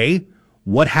 Okay,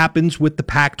 what happens with the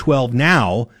Pac-12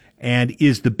 now? And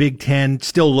is the Big Ten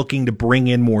still looking to bring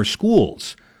in more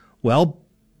schools? Well,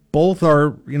 both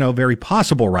are, very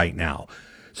possible right now.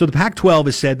 So the Pac-12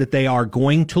 has said that they are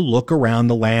going to look around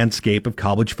the landscape of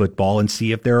college football and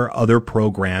see if there are other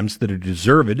programs that are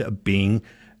deserved of being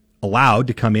allowed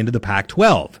to come into the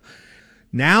Pac-12.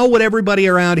 Now what everybody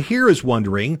around here is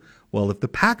wondering, well, if the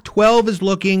Pac-12 is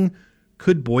looking,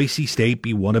 could Boise State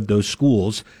be one of those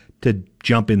schools to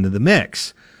jump into the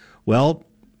mix? Well,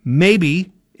 maybe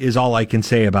is all I can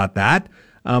say about that.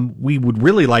 We would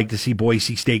really like to see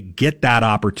Boise State get that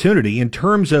opportunity in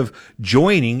terms of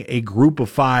joining a group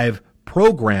of 5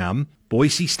 program,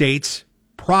 Boise State's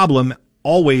problem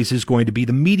always is going to be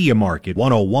the media market,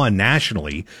 101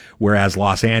 nationally, whereas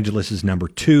Los Angeles is number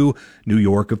 2. New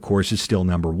York, of course, is still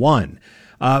number 1.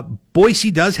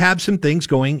 Boise does have some things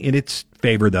going in its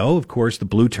favor, though. Of course, the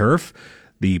blue turf,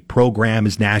 the program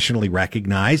is nationally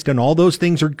recognized, and all those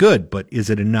things are good, but is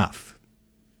it enough?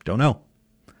 Don't know.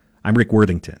 I'm Rick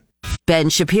Worthington. Ben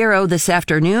Shapiro this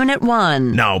afternoon at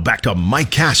 1. Now back to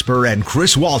Mike Casper and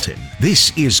Chris Walton.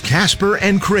 This is Casper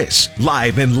and Chris,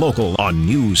 live and local on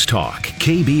News Talk,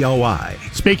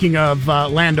 KBOI. Speaking of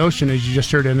Land Ocean, as you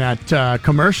just heard in that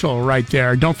commercial right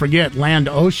there, don't forget Land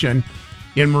Ocean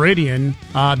in Meridian,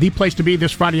 the place to be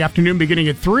this Friday afternoon beginning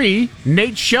at 3.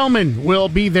 Nate Shellman will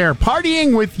be there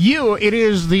partying with you. It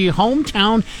is the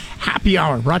hometown happy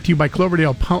hour brought to you by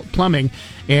Cloverdale Plumbing.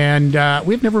 And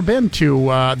we've never been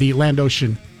to the Land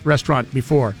Ocean restaurant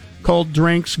before. Cold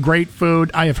drinks, great food.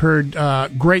 I have heard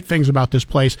great things about this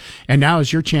place. And now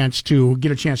is your chance to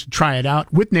get a chance to try it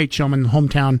out with Nate Shellman, the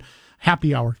hometown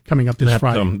happy hour coming up this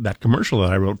Friday. That commercial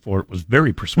that I wrote for it was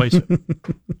very persuasive.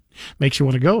 Makes you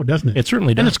want to go, doesn't it? It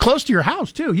certainly does. And it's close to your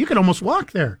house, too. You could almost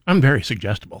walk there. I'm very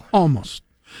suggestible. Almost.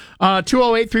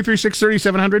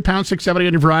 208-336-3700, pound 670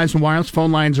 on your Verizon Wireless.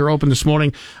 Phone lines are open this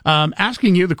morning.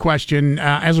 Asking you the question,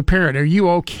 as a parent, are you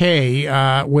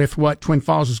okay with what Twin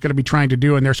Falls is going to be trying to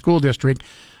do in their school district,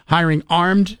 hiring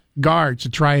armed guards to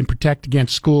try and protect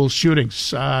against school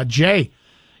shootings? Jay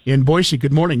in Boise,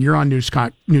 good morning. You're on News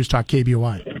Talk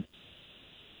KBOI.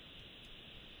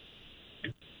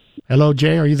 Hello,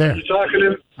 Jay. Are you there? Are you talking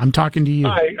to? I'm talking to you.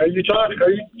 Hi. Are you talking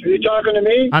to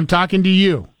me? I'm talking to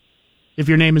you. If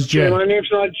your name is Jay. My name's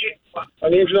not Jay. My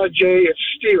name's not Jay. It's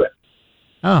Steven.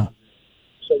 Oh.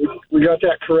 So we got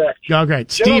that correct. All right,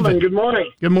 Gentlemen, Steven. good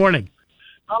morning. Good morning.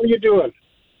 How are you doing?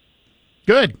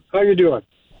 Good. How are you doing?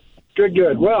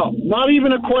 Good. Well, not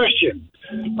even a question.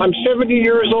 I'm 70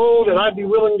 years old, and I'd be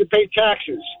willing to pay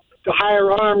taxes to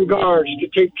hire armed guards to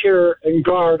take care and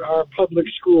guard our public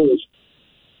schools.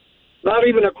 Not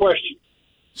even a question.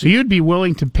 So you'd be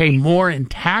willing to pay more in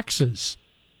taxes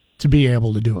to be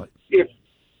able to do it?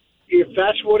 If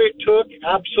that's what it took,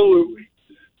 absolutely.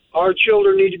 Our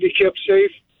children need to be kept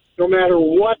safe no matter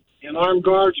what, and armed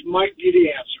guards might be the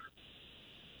answer.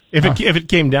 If it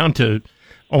came down to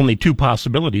only two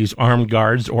possibilities, armed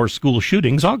guards or school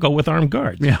shootings, I'll go with armed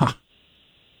guards. Yeah.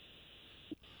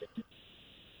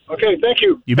 Okay, thank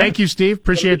you. Thank you, Steve.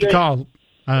 Appreciate the call.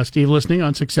 Steve listening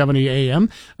on 670 AM.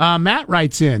 Matt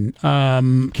writes in,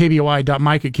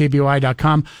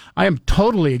 kboi.mike@kboi.com. I am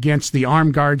totally against the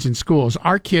armed guards in schools.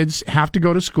 Our kids have to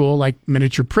go to school like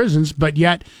miniature prisons, but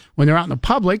yet when they're out in the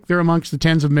public, they're amongst the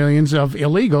tens of millions of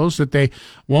illegals that they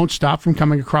won't stop from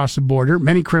coming across the border.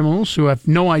 Many criminals who have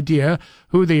no idea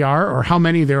who they are or how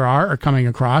many there are coming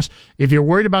across. If you're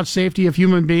worried about safety of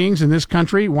human beings in this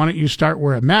country, why don't you start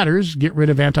where it matters? Get rid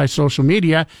of anti-social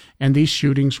media, and these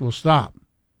shootings will stop.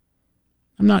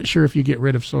 I'm not sure if you get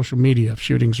rid of social media, if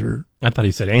shootings are... I thought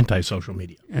he said anti-social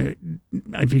media.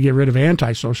 If you get rid of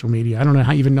anti-social media, I don't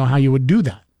know how you would do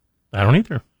that. I don't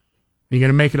either. You're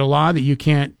going to make it a law that you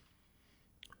can't...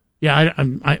 Yeah,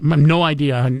 I have no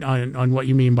idea on what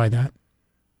you mean by that.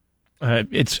 I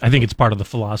think it's part of the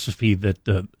philosophy that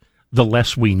the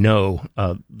less we know,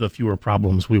 the fewer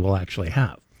problems we will actually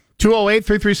have.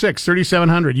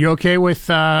 208-336-3700. You okay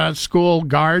with school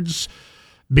guards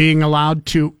being allowed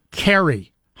to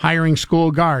hiring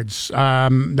school guards?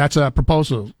 That's a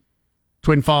proposal.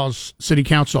 Twin Falls City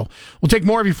Council. We'll take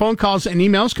more of your phone calls and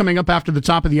emails coming up after the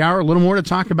top of the hour. A little more to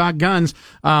talk about guns.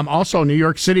 Also, New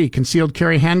York City concealed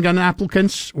carry handgun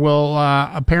applicants will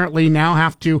apparently now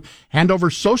have to hand over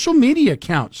social media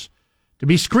accounts to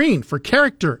be screened for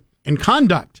character and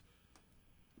conduct.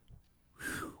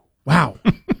 Wow.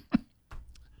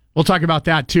 We'll talk about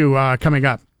that, too, coming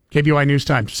up. KBOI News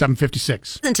Time,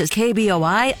 7:56. Listen to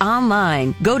KBOI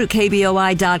online. Go to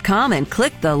KBOI.com and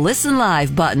click the Listen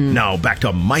Live button. Now back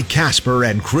to Mike Casper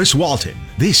and Chris Walton.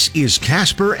 This is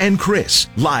Casper and Chris,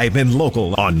 live and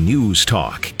local on News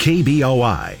Talk,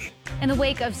 KBOI. In the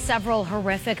wake of several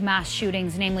horrific mass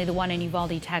shootings, namely the one in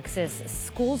Uvalde, Texas,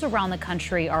 schools around the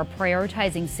country are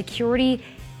prioritizing security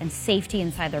and safety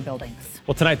inside their buildings.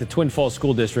 Well, tonight the Twin Falls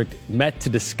School District met to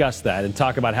discuss that and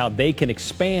talk about how they can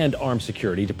expand armed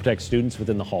security to protect students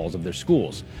within the halls of their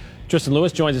schools. Tristan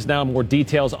Lewis joins us now. More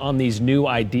details on these new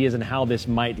ideas and how this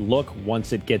might look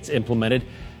once it gets implemented.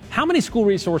 How many school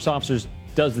resource officers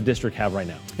does the district have right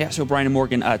now? Yeah, so Brian and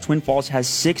Morgan, Twin Falls has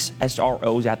 6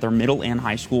 SROs at their middle and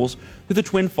high schools through the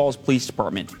Twin Falls Police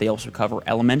Department. They also cover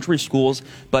elementary schools,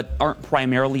 but aren't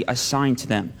primarily assigned to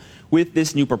them. With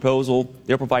this new proposal,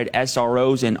 they'll provide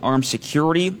SROs and armed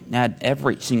security at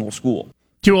every single school.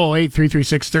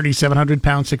 208-336-3700,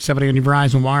 pound 670 on your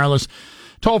Verizon Wireless.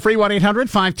 Toll free,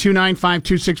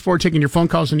 1-800-529-5264. Taking your phone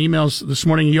calls and emails this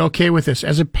morning. Are you okay with this?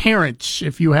 As a parent,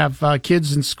 if you have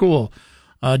kids in school,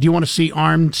 do you want to see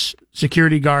armed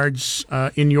security guards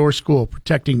in your school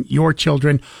protecting your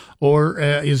children, or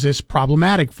is this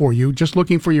problematic for you? Just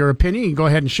looking for your opinion. You can go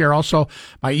ahead and share also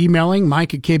by emailing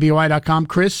Mike@KBOI.com,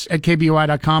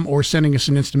 Chris@KBOI.com, or sending us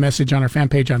an instant message on our fan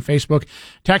page on Facebook.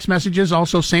 Text messages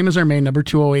also same as our main number,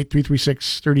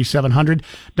 208-336-3700.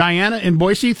 Diana in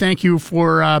Boise, thank you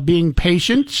for being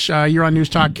patient. You're on News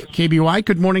Talk KBOI.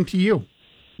 Good morning to you.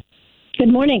 Good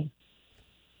morning.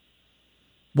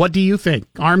 What do you think?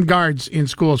 Armed guards in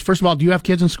schools. First of all, do you have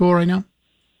kids in school right now?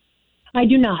 I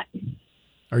do not.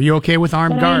 Are you okay with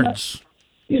armed guards?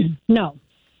 No.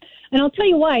 And I'll tell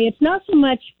you why. It's not so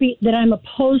much that I'm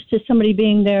opposed to somebody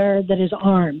being there that is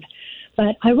armed.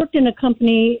 But I worked in a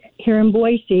company here in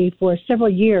Boise for several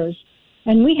years,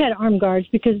 and we had armed guards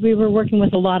because we were working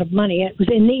with a lot of money. It was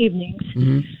in the evenings.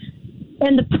 Mm-hmm.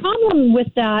 And the problem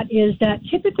with that is that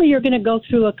typically you're going to go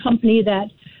through a company that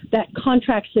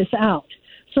contracts this out.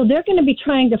 So they're going to be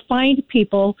trying to find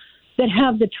people that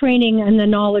have the training and the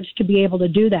knowledge to be able to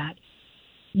do that.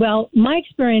 Well, my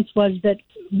experience was that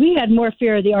we had more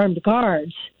fear of the armed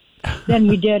guards than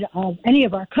we did of any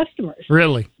of our customers.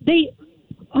 Really? They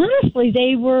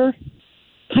were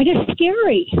kind of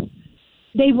scary.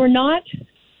 They were not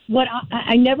what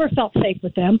I never felt safe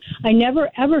with them. I never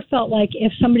ever felt like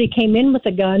if somebody came in with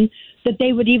a gun that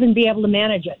they would even be able to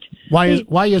manage it.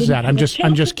 Why is that? I'm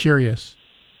just curious.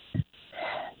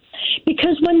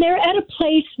 Because when they're at a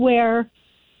place where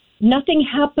nothing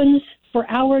happens for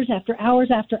hours after hours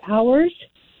after hours,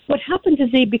 what happens is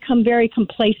they become very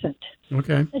complacent.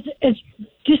 Okay. It's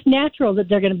just natural that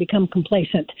they're going to become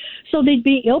complacent. So they'd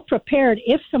be ill-prepared.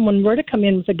 If someone were to come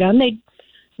in with a gun, they'd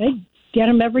get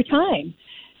them every time.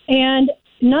 And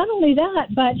not only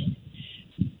that, but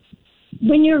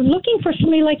when you're looking for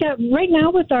somebody like that, right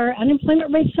now with our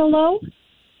unemployment rate so low,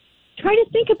 try to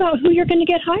think about who you're going to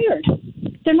get hired.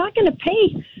 They're not going to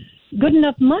pay good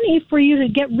enough money for you to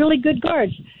get really good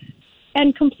guards.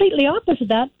 And completely opposite of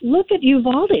that, look at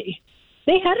Uvalde.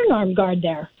 They had an armed guard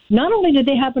there. Not only did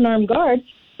they have an armed guard,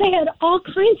 they had all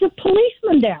kinds of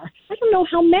policemen there. I don't know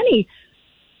how many.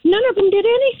 None of them did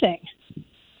anything.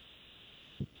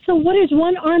 So what is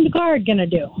one armed guard going to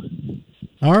do?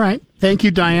 All right. Thank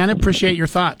you, Diana. Appreciate your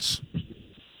thoughts.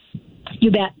 You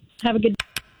bet. Have a good day.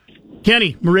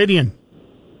 Kenny, Meridian.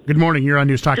 Good morning. You're on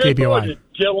News Talk KBOI. Good morning,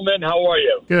 gentlemen. How are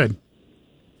you? Good.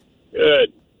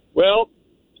 Good. Well,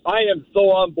 I am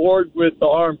so on board with the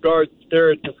armed guards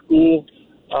there at the school,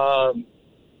 to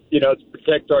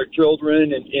protect our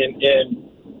children. And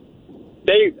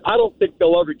I don't think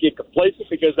they'll ever get complacent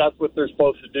because that's what they're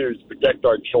supposed to do is protect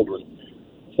our children.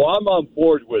 So I'm on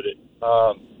board with it.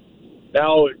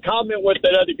 Now, comment what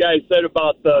that other guy said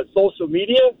about the social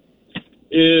media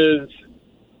is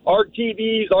our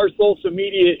TVs, our social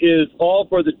media is all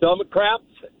for the Democrats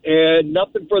and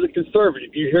nothing for the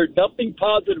conservative. You hear nothing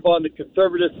positive on the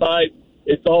conservative side.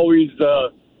 It's always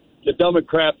the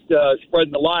Democrats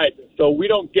spreading the lies. So we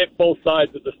don't get both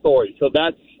sides of the story. So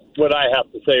that's what I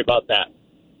have to say about that.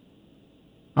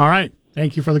 All right.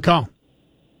 Thank you for the call.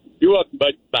 You're welcome,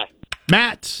 bud. Bye.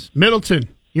 Matt Middleton,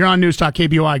 you're on News Talk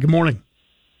KBOI. Good morning.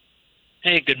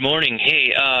 Hey, good morning.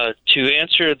 Hey, to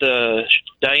answer the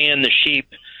Diane the Sheep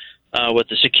with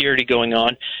the security going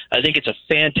on, I think it's a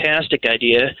fantastic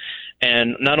idea.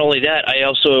 And not only that, I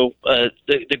also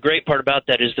the great part about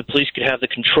that is the police could have the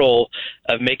control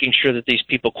of making sure that these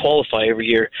people qualify every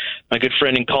year. My good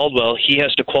friend in Caldwell, he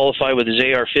has to qualify with his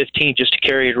AR-15 just to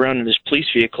carry it around in his police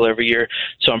vehicle every year.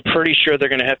 So I'm pretty sure they're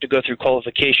going to have to go through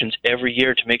qualifications every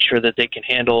year to make sure that they can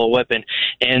handle a weapon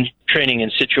and training in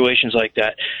situations like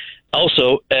that.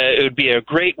 Also, it would be a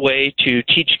great way to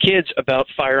teach kids about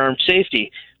firearm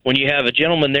safety. When you have a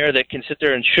gentleman there that can sit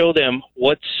there and show them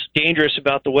what's dangerous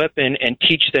about the weapon and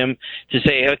teach them to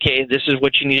say, okay, this is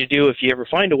what you need to do if you ever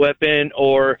find a weapon,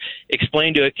 or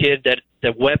explain to a kid that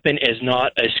the weapon is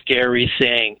not a scary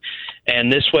thing.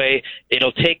 And this way,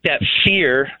 it'll take that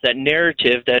fear, that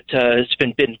narrative that has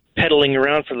been peddling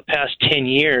around for the past 10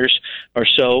 years or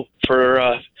so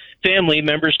for family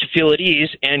members to feel at ease.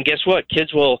 And guess what?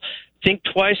 Kids will think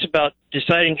twice about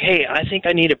deciding, hey, I think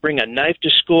I need to bring a knife to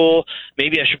school.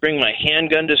 Maybe I should bring my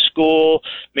handgun to school.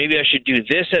 Maybe I should do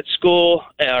this at school.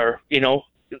 Or,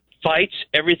 fights,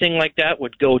 everything like that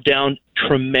would go down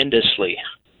tremendously.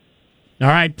 All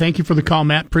right. Thank you for the call,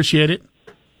 Matt. Appreciate it.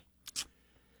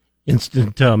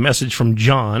 Instant message from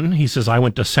John. He says, I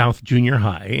went to South Junior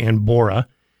High in Bora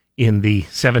in the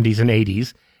 70s and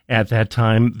 80s. At that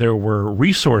time, there were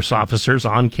resource officers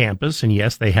on campus, and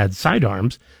yes, they had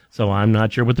sidearms, so I'm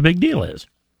not sure what the big deal is.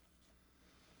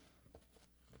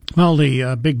 Well,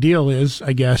 the big deal is,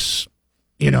 I guess,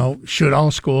 should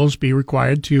all schools be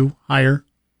required to hire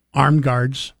armed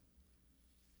guards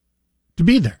to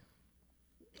be there?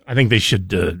 I think they should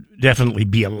definitely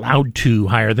be allowed to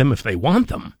hire them if they want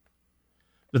them.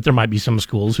 But there might be some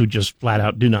schools who just flat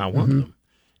out do not want them.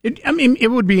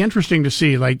 It would be interesting to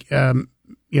see, like,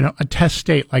 a test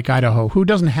state like Idaho, who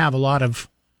doesn't have a lot of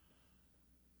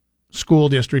school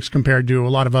districts compared to a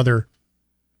lot of other,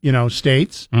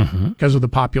 states because of the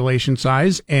population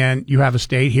size. And you have a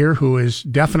state here who is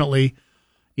definitely,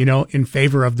 in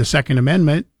favor of the Second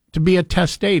Amendment to be a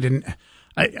test state. And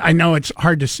I know it's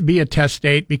hard to be a test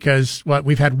state because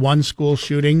we've had one school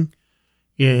shooting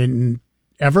in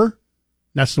ever.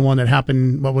 That's the one that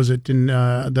happened. What was it in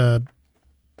the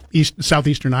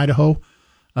southeastern Idaho?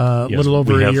 A little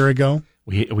over a year ago.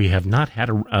 We have not had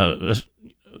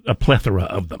a plethora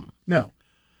of them. No,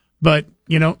 but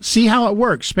see how it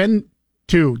works. Spend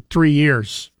 2-3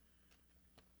 years.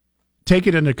 Take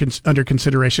it under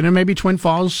consideration, and maybe Twin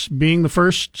Falls being the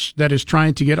first that is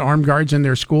trying to get armed guards in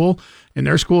their school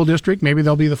district. Maybe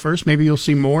they'll be the first. Maybe you'll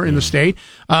see more in the state.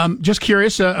 Just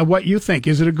curious what you think.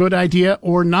 Is it a good idea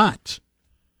or not?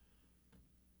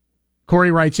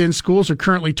 Corey writes in, schools are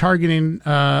currently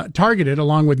targeted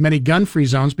along with many gun-free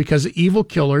zones because evil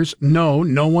killers know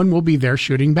no one will be there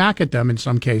shooting back at them in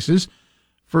some cases.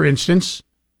 For instance,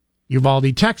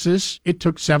 Uvalde, Texas, it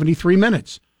took 73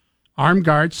 minutes. Armed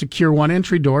guards secure one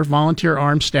entry door. Volunteer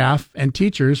armed staff and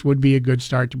teachers would be a good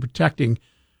start to protecting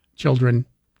children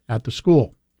at the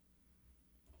school.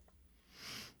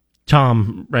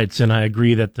 Tom writes in, I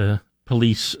agree that the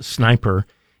police sniper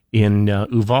in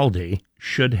Uvalde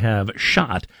should have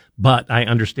shot, but I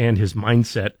understand his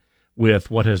mindset with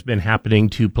what has been happening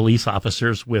to police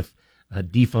officers with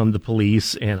defund the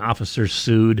police and officers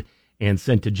sued and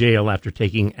sent to jail after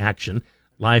taking action.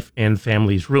 Life and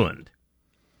families ruined.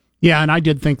 Yeah, and I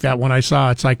did think that when I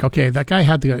saw it's like, okay, that guy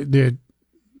had the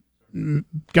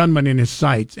gunman in his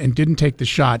sights and didn't take the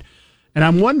shot. And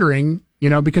I'm wondering,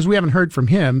 because we haven't heard from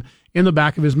him, in the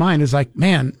back of his mind is like,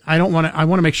 man, I want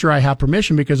to make sure I have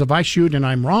permission, because if I shoot and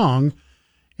I'm wrong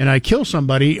and I kill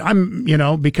somebody, I'm,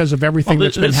 because of everything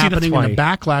that's been happening in the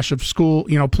backlash of school,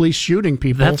 police shooting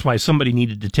people. That's why somebody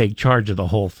needed to take charge of the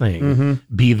whole thing,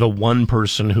 be the one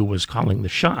person who was calling the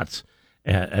shots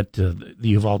at the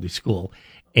Uvalde school.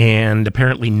 And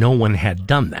apparently no one had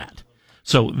done that.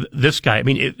 So this guy,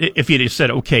 if he had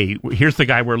said, okay, here's the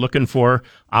guy we're looking for,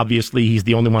 obviously he's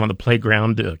the only one on the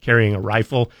playground carrying a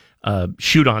rifle,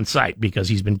 shoot on sight because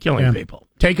he's been killing people.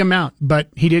 Take him out. But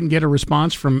he didn't get a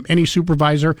response from any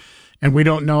supervisor, and we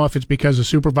don't know if it's because the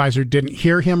supervisor didn't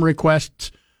hear him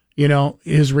request,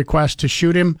 his request to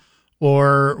shoot him,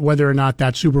 or whether or not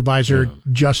that supervisor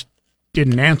just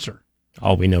didn't answer.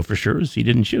 All we know for sure is he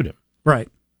didn't shoot him. Right.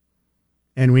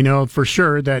 And we know for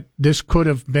sure that this could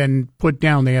have been put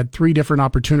down. They had 3 different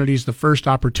opportunities. The first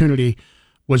opportunity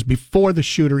was before the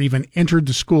shooter even entered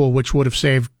the school, which would have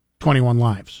saved 21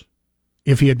 lives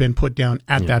if he had been put down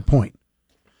at that point.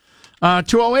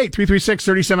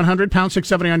 208-336-3700, pound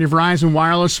 670 on your Verizon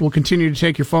Wireless. We'll continue to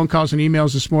take your phone calls and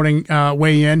emails this morning.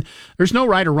 Weigh in. There's no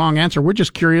right or wrong answer. We're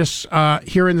just curious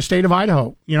here in the state of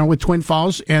Idaho, with Twin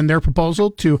Falls and their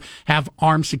proposal to have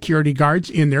armed security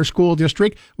guards in their school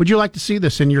district. Would you like to see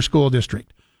this in your school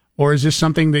district? Or is this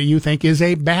something that you think is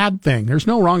a bad thing? There's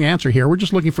no wrong answer here. We're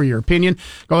just looking for your opinion.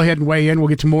 Go ahead and weigh in. We'll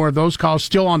get to more of those calls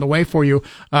still on the way for you.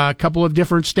 A couple of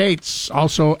different states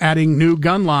also adding new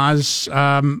gun laws.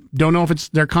 Don't know if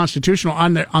they're constitutional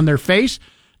on their face.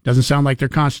 Doesn't sound like they're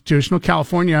constitutional.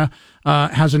 California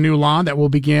has a new law that will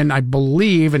begin, I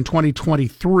believe, in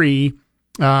 2023.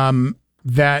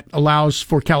 That allows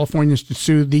for Californians to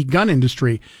sue the gun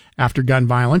industry after gun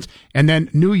violence. And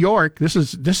then New York, this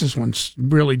is one's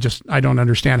really just, I don't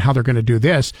understand how they're going to do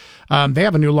this. They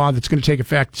have a new law that's going to take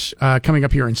effect coming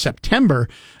up here in September,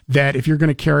 that if you're going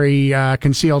to carry a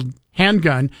concealed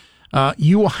handgun,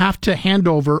 you will have to hand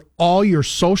over all your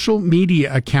social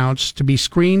media accounts to be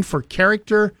screened for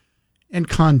character and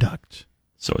conduct.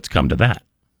 So it's come to that.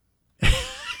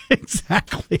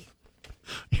 Exactly.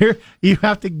 Here, you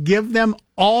have to give them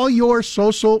all your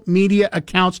social media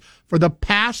accounts for the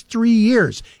past 3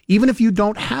 years. Even if you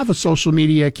don't have a social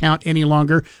media account any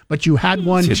longer, but you had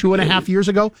one 2.5 years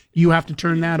ago, you have to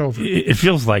turn that over. It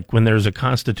feels like when there's a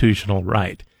constitutional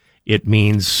right, it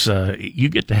means you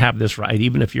get to have this right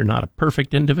even if you're not a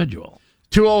perfect individual.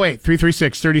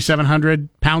 208-336-3700,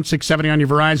 pound 670 on your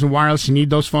Verizon Wireless. You need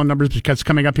those phone numbers because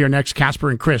coming up here next, Casper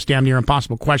and Chris, damn near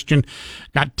impossible question.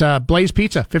 Got Blaze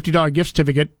Pizza, $50 gift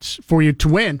certificate for you to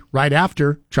win right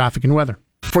after traffic and weather.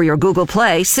 For your Google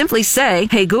Play, simply say,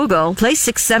 "Hey Google, play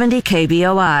 670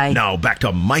 KBOI." Now back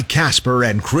to Mike Casper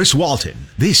and Chris Walton.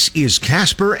 This is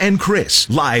Casper and Chris,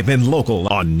 live and local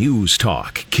on News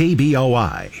Talk,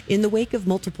 KBOI. In the wake of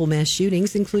multiple mass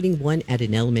shootings, including one at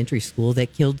an elementary school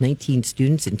that killed 19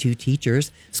 students and 2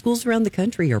 teachers, schools around the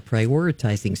country are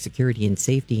prioritizing security and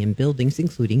safety in buildings,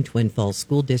 including Twin Falls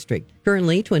School District.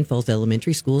 Currently, Twin Falls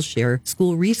elementary schools share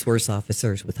school resource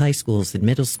officers with high schools and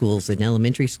middle schools, and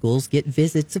elementary schools get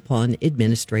visits upon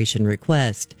administration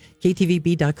request.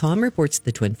 KTVB.com reports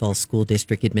the Twin Falls School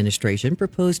District Administration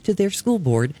proposed to their school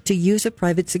board to use a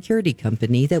private security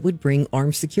company that would bring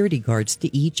armed security guards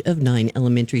to each of 9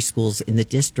 elementary schools in the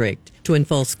district. Twin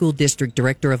Falls School District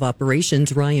Director of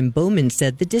Operations Ryan Bowman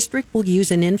said the district will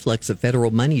use an influx of federal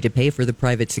money to pay for the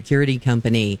private security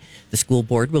company. The school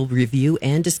board will review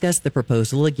and discuss the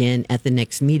proposal again at the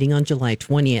next meeting on July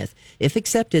 20th. If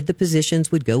accepted, the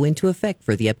positions would go into effect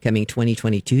for the upcoming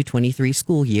 2022-23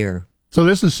 school year. So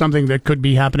this is something that could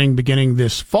be happening beginning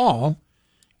this fall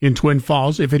in Twin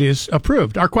Falls if it is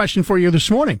approved. Our question for you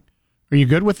this morning, are you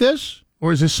good with this?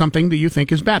 Or is this something that you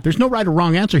think is bad? There's no right or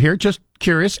wrong answer here. Just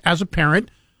curious, as a parent,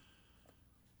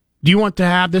 do you want to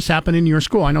have this happen in your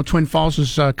school? I know Twin Falls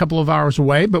is a couple of hours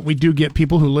away, but we do get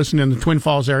people who listen in the Twin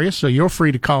Falls area, so you're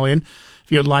free to call in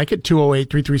if you'd like it.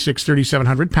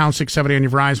 208-336-3700, pound 670 on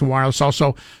your Verizon Wireless.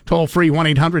 Also, toll free,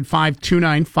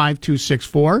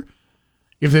 1-800-529-5264.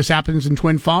 If this happens in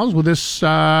Twin Falls, will this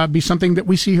be something that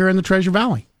we see here in the Treasure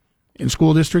Valley, in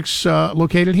school districts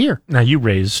located here? Now, you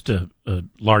raised a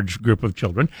large group of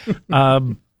children.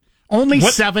 Only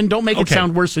 7. Don't make it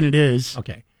sound worse than it is.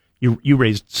 Okay. You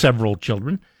raised several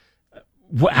children.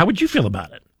 How would you feel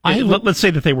about it? Let's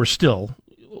say that they were still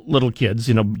little kids,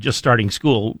 just starting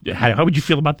school. How would you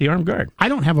feel about the armed guard? I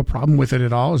don't have a problem with it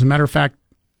at all. As a matter of fact,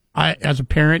 as a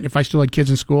parent, if I still had kids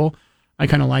in school, I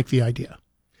kind of like the idea.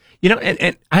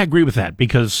 And I agree with that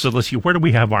because, let's see, where do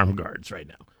we have armed guards right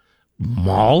now?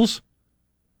 Malls?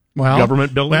 Well,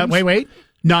 government buildings? Wait.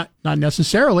 Not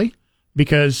necessarily,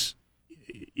 because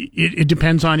it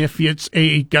depends on if it's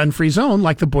a gun-free zone,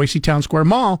 like the Boise Town Square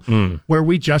Mall, where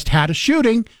we just had a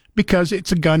shooting because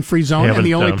it's a gun-free zone, and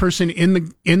the only person in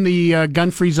the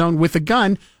gun-free zone with a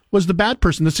gun was the bad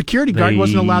person. The security guard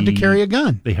wasn't allowed to carry a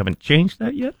gun. They haven't changed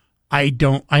that yet? I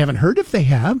haven't heard if they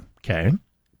have. Okay.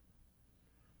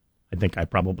 I think I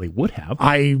probably would have.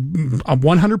 I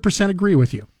 100% agree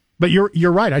with you. But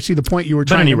you're right. I see the point you were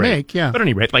trying to make. Yeah. But at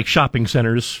any rate, like shopping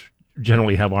centers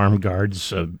generally have armed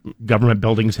guards. Government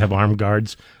buildings have armed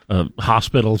guards.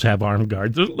 Hospitals have armed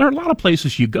guards. There are a lot of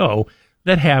places you go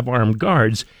that have armed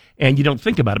guards, and you don't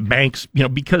think about it. Banks,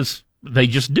 because they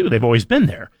just do. They've always been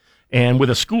there. And with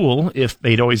a school, if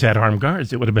they'd always had armed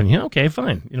guards, it would have been, okay,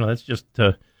 fine. That's just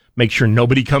to make sure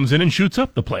nobody comes in and shoots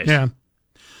up the place. Yeah.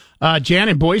 Jan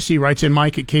in Boise writes in,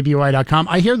 Mike at KBOI.com.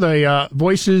 I hear the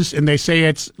voices, and they say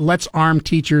it's let's arm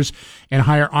teachers and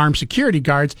hire armed security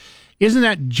guards. Isn't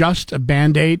that just a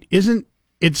Band-Aid? Isn't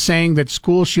it saying that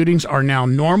school shootings are now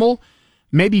normal?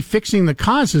 Maybe fixing the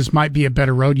causes might be a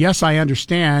better road. Yes, I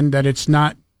understand that it's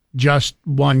not just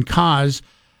one cause.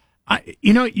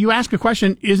 You ask a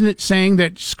question, isn't it saying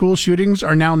that school shootings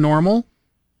are now normal?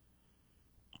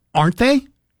 Aren't they?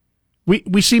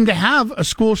 We seem to have a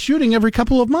school shooting every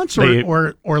couple of months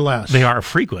or less. They are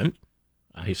frequent.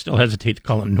 I still hesitate to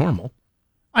call them normal.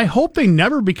 I hope they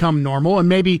never become normal, and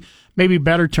maybe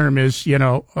better term is,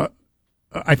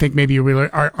 I think maybe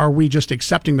are we just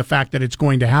accepting the fact that it's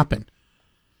going to happen?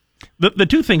 The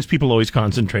two things people always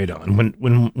concentrate on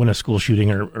when a school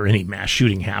shooting or any mass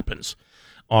shooting happens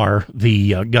are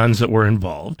the guns that were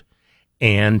involved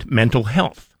and mental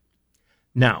health.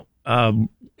 Now,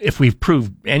 if we've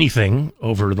proved anything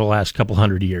over the last couple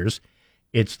hundred years,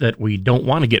 it's that we don't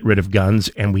want to get rid of guns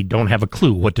and we don't have a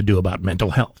clue what to do about mental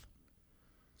health.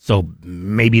 So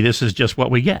maybe this is just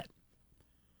what we get.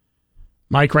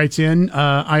 Mike writes in,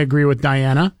 I agree with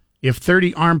Diana. If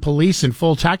 30 armed police in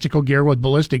full tactical gear with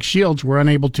ballistic shields were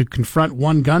unable to confront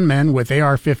one gunman with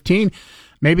AR-15,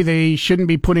 maybe they shouldn't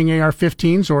be putting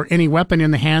AR-15s or any weapon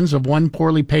in the hands of one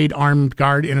poorly paid armed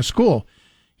guard in a school.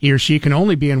 He or she can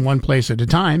only be in one place at a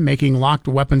time. Making locked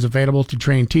weapons available to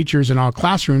train teachers in all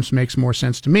classrooms makes more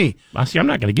sense to me. Well, see, I'm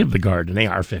not going to give the guard an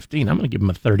AR-15. I'm going to give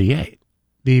him a 38.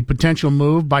 The potential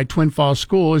move by Twin Falls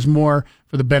School is more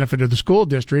for the benefit of the school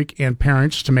district and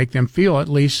parents to make them feel at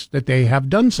least that they have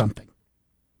done something.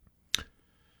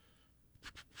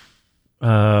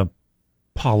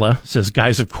 Paula says,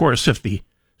 guys, of course, if the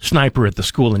sniper at the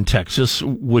school in Texas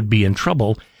would be in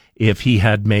trouble if he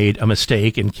had made a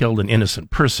mistake and killed an innocent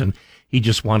person. He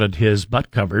just wanted his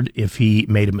butt covered if he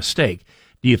made a mistake.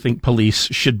 Do you think police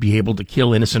should be able to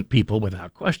kill innocent people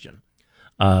without question?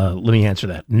 Let me answer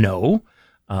that. No.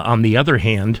 On the other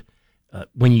hand,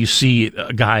 when you see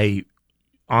a guy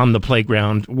on the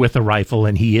playground with a rifle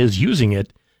and he is using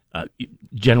it,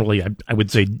 generally, I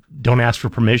would say don't ask for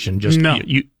permission. Just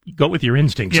you go with your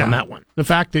instincts on that one. The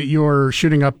fact that you're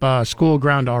shooting up a school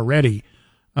ground already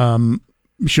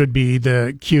should be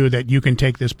the cue that you can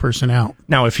take this person out.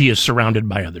 Now, if he is surrounded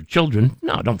by other children,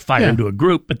 no, don't fire into a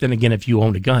group. But then again, if you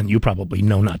own a gun, you probably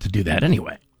know not to do that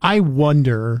anyway. I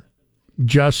wonder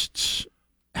just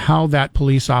how that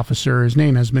police officer, his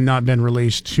name has not been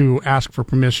released, to ask for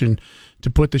permission to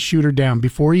put the shooter down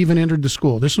before he even entered the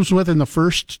school. This was within the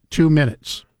first 2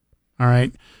 minutes. All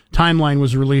right. Timeline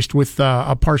was released with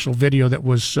a partial video that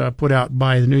was put out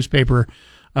by the newspaper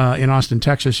in Austin,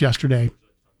 Texas yesterday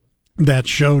that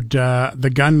showed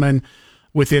the gunman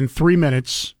within 3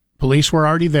 minutes. Police were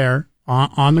already there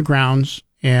on the grounds,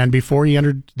 and before he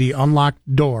entered the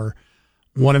unlocked door,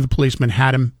 one of the policemen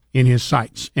had him in his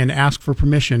sights and asked for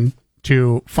permission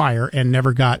to fire and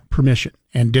never got permission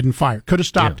and didn't fire. Could have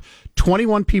stopped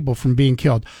 21 people from being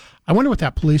killed. I wonder what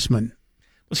that policeman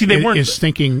is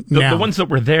thinking now. The ones that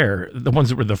were there, the ones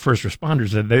that were the first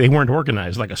responders, they weren't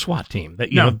organized like a SWAT team. That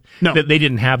they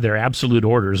didn't have their absolute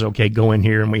orders. Okay, go in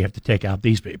here and we have to take out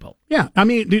these people. Yeah, I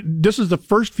mean, this is the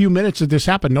first few minutes that this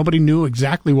happened. Nobody knew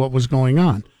exactly what was going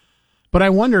on. But I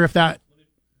wonder if that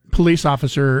police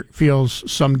officer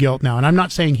feels some guilt now. And I'm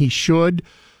not saying he should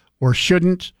or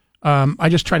shouldn't. I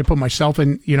just try to put myself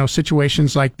in,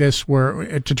 situations like this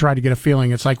where to try to get a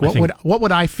feeling. It's like, what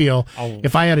would I feel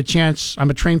if I had a chance? I'm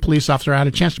a trained police officer. I had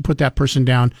a chance to put that person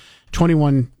down.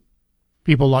 21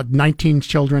 people, 19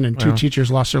 children and 2 teachers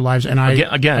lost their lives, and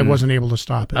I wasn't able to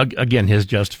stop it. Again, his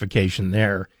justification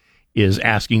there is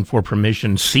asking for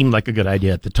permission seemed like a good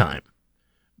idea at the time.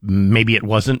 Maybe it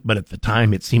wasn't, but at the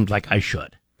time it seemed like I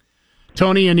should.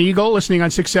 Tony and Eagle, listening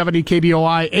on 670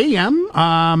 KBOI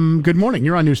AM. Good morning.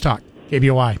 You're on News Talk,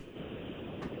 KBOI.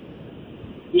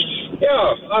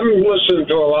 Yeah, I'm listening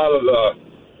to a lot of the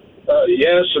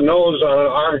yes and no's on an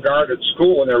armed guard at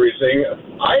school and everything.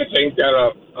 I think that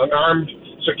an armed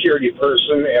security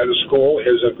person at a school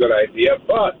is a good idea.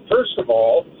 But first of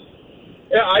all,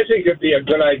 I think it'd be a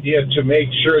good idea to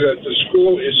make sure that the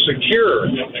school is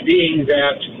secure, being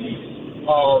that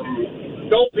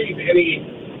don't leave any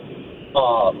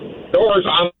doors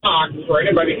unlocked where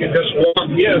anybody can just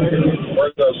walk in, where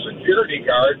the security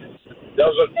guard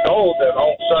doesn't know that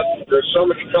all of a sudden there's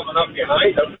somebody coming up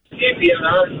behind them, maybe an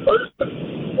armed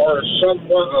person, or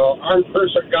someone armed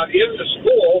person got into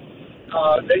school.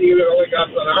 Then you only got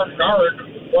an armed guard,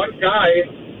 one guy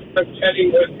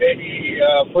contending with maybe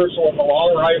a person with a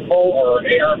long rifle or an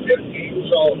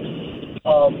AR-15. So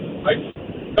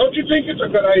don't you think it's a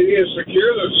good idea to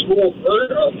secure the school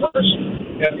first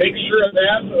and make sure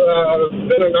that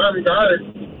an armed guard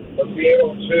would be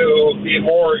able to be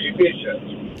more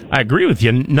efficient? I agree with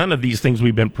you. None of these things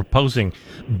we've been proposing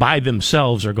by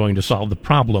themselves are going to solve the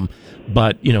problem.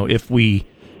 But, if we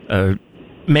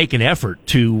make an effort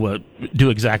to do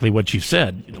exactly what you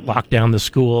said, lock down the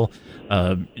school,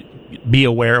 be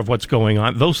aware of what's going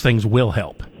on, those things will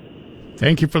help.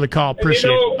 Thank you for the call.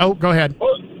 Appreciate it. Go ahead.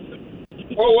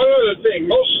 Well, one other thing,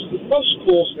 most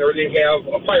schools and everything have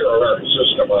a fire alarm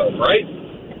system on them, right?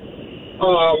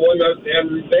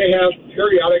 And they have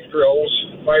periodic drills,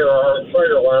 fire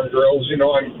alarm drills,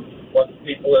 on what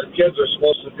kids are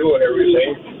supposed to do and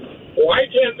everything. Why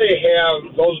can't they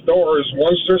have those doors,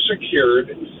 once they're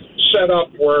secured, set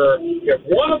up where if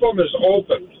one of them is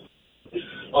open,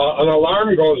 an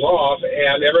alarm goes off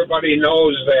and everybody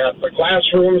knows that the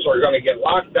classrooms are going to get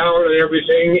locked down and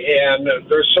everything, and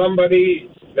there's somebody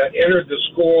that entered the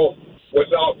school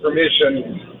without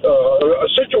permission, a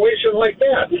situation like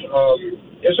that.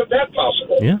 Isn't that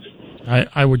possible? Yeah.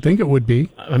 I would think it would be.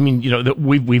 I mean,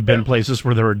 we've been places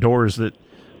where there are doors that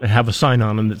have a sign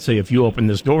on them that say, if you open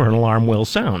this door, an alarm will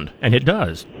sound, and it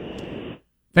does.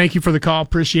 Thank you for the call.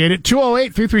 Appreciate it.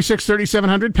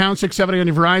 208-336-3700, pound 670 on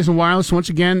your Verizon Wireless. Once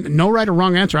again, no right or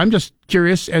wrong answer. I'm just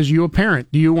curious, as you a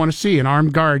parent, do you want to see an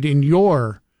armed guard in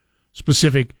your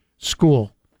specific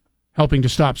school helping to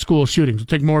stop school shootings? We'll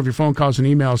take more of your phone calls and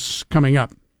emails coming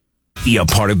up. Be a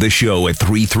part of the show at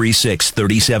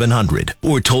 336-3700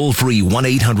 or toll free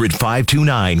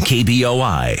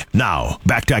 1-800-529-KBOI. Now,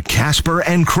 back to Casper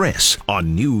and Chris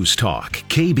on News Talk,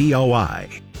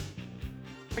 KBOI.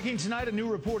 Breaking tonight, a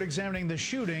new report examining the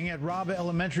shooting at Robb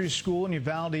Elementary School in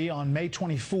Uvalde on May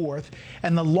 24th,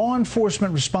 and the law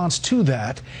enforcement response to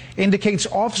that indicates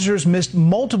officers missed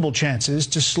multiple chances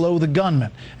to slow the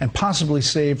gunman and possibly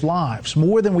save lives,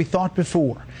 more than we thought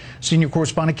before. Senior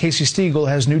correspondent Casey Stiegel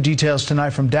has new details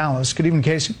tonight from Dallas. Good evening,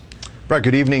 Casey. Brett,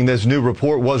 good evening. This new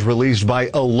report was released by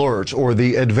ALERT, or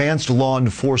the Advanced Law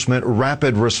Enforcement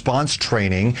Rapid Response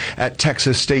Training at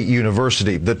Texas State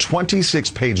University. The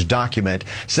 26-page document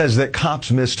says that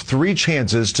cops missed 3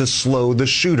 chances to slow the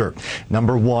shooter.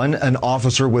 Number 1, an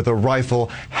officer with a rifle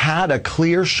had a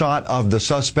clear shot of the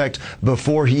suspect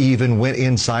before he even went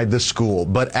inside the school,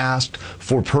 but asked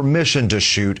for permission to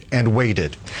shoot and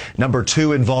waited. Number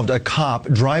 2 involved a cop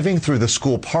driving through the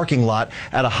school parking lot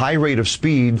at a high rate of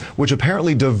speed, which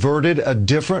apparently diverted a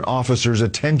different officer's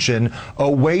attention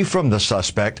away from the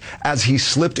suspect as he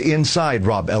slipped inside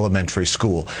Robb Elementary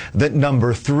School. That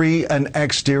number 3, an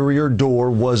exterior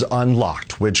door was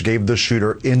unlocked, which gave the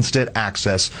shooter instant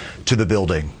access to the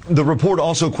building. The report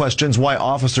also questions why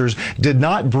officers did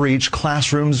not breach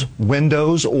classrooms,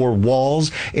 windows, or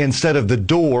walls instead of the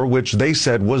door, which they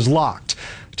said was locked.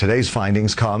 Today's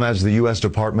findings come as the U.S.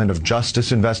 Department of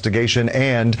Justice investigation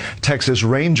and Texas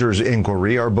Rangers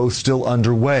inquiry are both still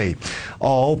underway,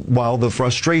 all while the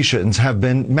frustrations have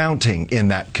been mounting in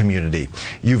that community.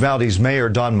 Uvalde's Mayor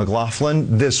Don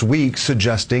McLaughlin this week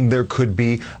suggesting there could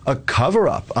be a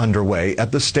cover-up underway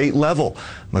at the state level.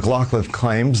 McLaughlin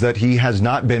claims that he has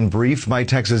not been briefed by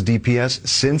Texas DPS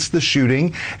since the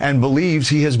shooting and believes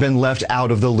he has been left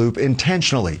out of the loop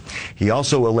intentionally. He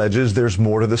also alleges there's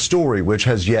more to the story, which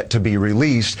has yet to be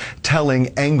released,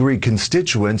 telling angry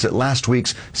constituents at last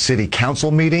week's city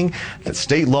council meeting that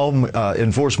state law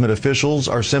enforcement officials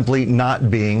are simply not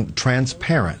being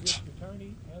transparent.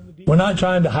 We're not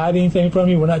trying to hide anything from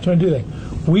you. We're not trying to do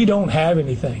anything. We don't have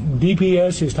anything.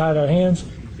 DPS has tied our hands.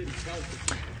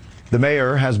 The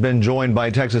mayor has been joined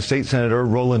by Texas State Senator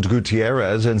Roland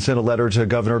Gutierrez and sent a letter to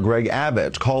Governor Greg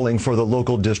Abbott calling for the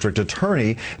local district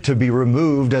attorney to be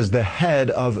removed as the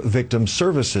head of victim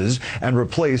services and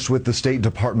replaced with the State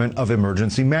Department of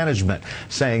Emergency Management,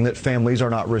 saying that families are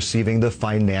not receiving the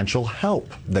financial help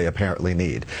they apparently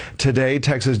need. Today,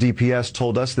 Texas DPS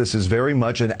told us this is very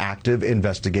much an active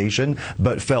investigation,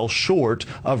 but fell short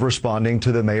of responding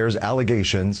to the mayor's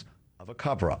allegations of a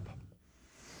cover-up.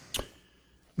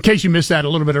 In case you missed that a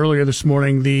little bit earlier this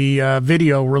morning, the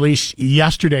video released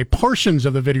yesterday, portions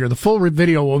of the video, the full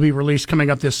video will be released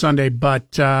coming up this Sunday,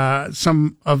 but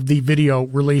some of the video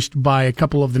released by a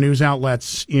couple of the news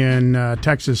outlets in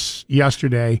Texas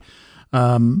yesterday,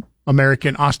 Austin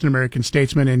American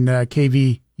Statesman and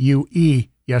KVUE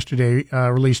yesterday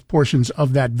released portions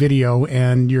of that video,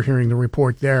 and you're hearing the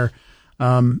report there.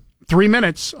 3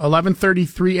 minutes,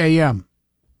 11:33 a.m.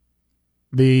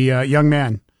 The young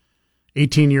man,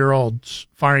 18-year-olds,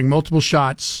 firing multiple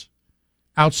shots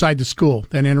outside the school,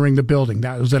 then entering the building.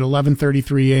 That was at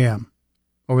 11:33 a.m.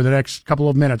 Over the next couple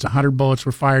of minutes, 100 bullets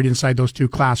were fired inside those 2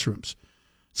 classrooms.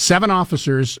 7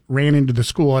 officers ran into the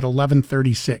school at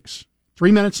 11:36.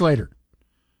 3 minutes later,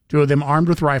 2 of them armed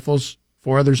with rifles,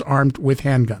 4 others armed with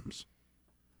handguns.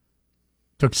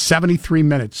 Took 73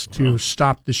 minutes to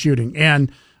stop the shooting. And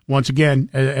once again,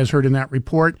 as heard in that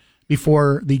report,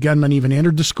 before the gunman even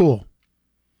entered the school,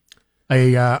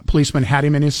 a policeman had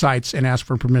him in his sights and asked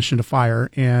for permission to fire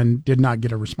and did not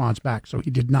get a response back, so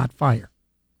he did not fire.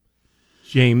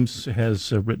 James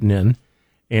has written in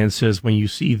and says, when you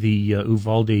see the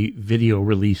Uvalde video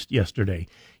released yesterday,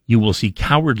 you will see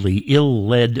cowardly,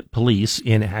 ill-led police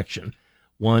in action.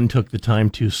 One took the time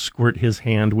to squirt his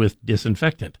hand with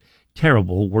disinfectant.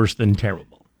 Terrible, worse than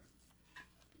terrible.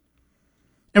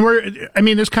 And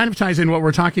this kind of ties in what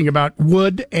we're talking about.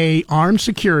 Would a armed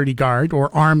security guard or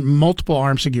multiple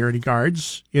armed security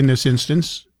guards in this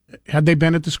instance, had they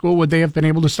been at the school, would they have been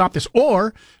able to stop this?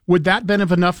 Or would that been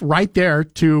enough right there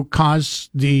to cause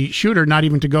the shooter not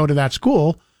even to go to that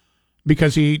school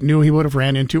because he knew he would have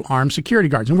ran into armed security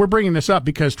guards? And we're bringing this up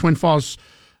because Twin Falls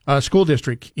School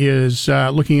District is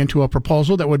looking into a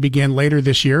proposal that would begin later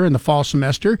this year in the fall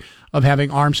semester of having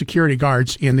armed security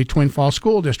guards in the Twin Falls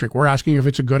School District. We're asking if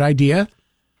it's a good idea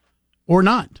or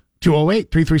not.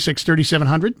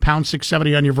 208-336-3700, pound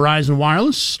 670 on your Verizon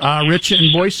Wireless. Rich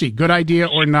in Boise, good idea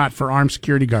or not for armed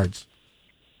security guards?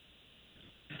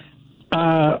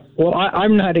 Well,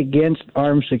 I'm not against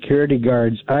armed security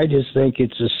guards. I just think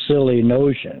it's a silly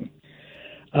notion.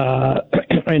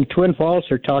 And Twin Falls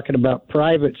are talking about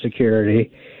private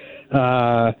security,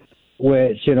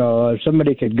 which,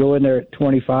 somebody could go in there at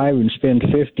 25 and spend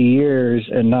 50 years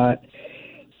and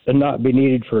not be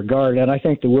needed for a guard. And I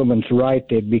think the woman's right.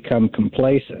 They'd become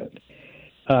complacent.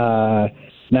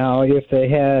 Now, if they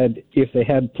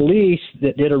had police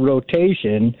that did a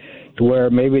rotation to where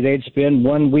maybe they'd spend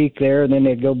 1 week there and then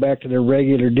they'd go back to their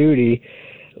regular duty,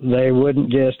 they wouldn't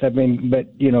just,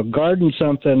 but, guarding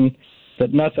something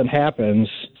that nothing happens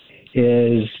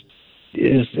is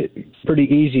pretty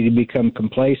easy to become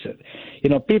complacent.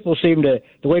 People seem to,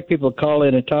 the way people call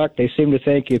in and talk, they seem to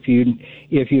think if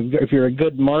you're a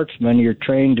good marksman, you're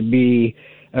trained to be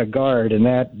a guard, and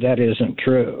that isn't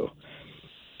true.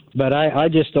 But I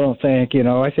just don't think,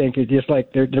 I think it's just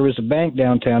like there was a bank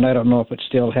downtown. I don't know if it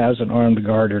still has an armed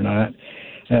guard or not.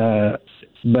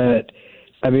 But,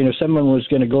 if someone was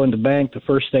going to go in the bank, the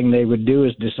first thing they would do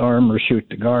is disarm or shoot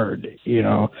the guard.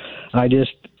 I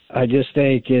just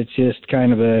think it's just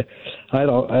kind of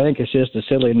I think it's just a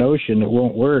silly notion that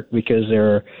won't work because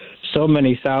there are so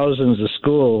many thousands of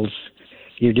schools.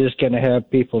 You're just going to have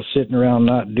people sitting around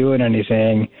not doing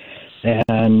anything.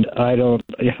 And I don't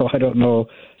know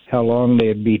how long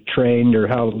they'd be trained or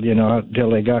how,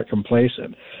 until they got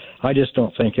complacent. I just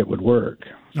don't think it would work.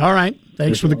 All right.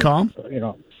 Thanks for the call.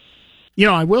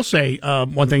 I will say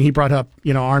one thing he brought up,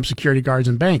 armed security guards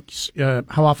in banks.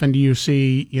 How often do you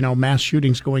see, mass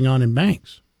shootings going on in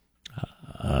banks?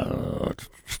 I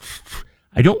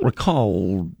don't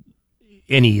recall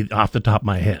any off the top of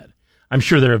my head. I'm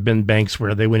sure there have been banks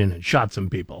where they went in and shot some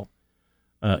people.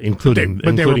 Including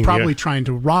they were probably trying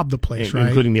to rob the place, right?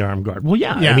 Including the armed guard. Well,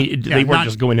 yeah. They weren't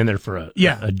just going in there for a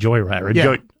joyride or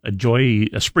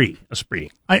a spree.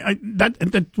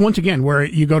 That once again, where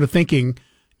you go to thinking,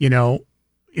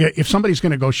 if somebody's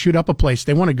going to go shoot up a place,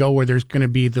 they want to go where there's going to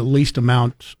be the least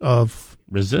amount of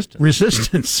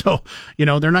resistance. So,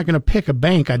 they're not going to pick a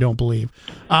bank, I don't believe.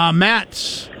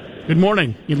 Matt, good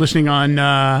morning. You're listening on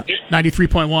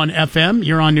 93.1 FM.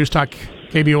 You're on News Talk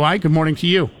KBOI. Good morning to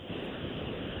you.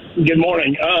 Good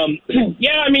morning.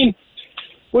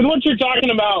 With what you're talking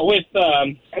about with,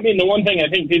 the one thing I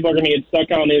think people are going to get stuck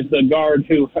on is the guard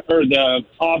or the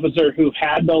officer who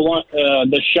had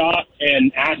the shot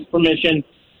and asked permission.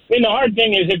 The hard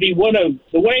thing is if he would have,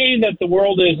 the way that the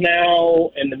world is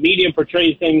now and the media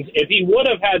portrays things, if he would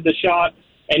have had the shot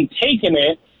and taken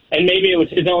it, and maybe it was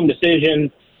his own decision,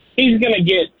 he's going to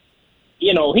get,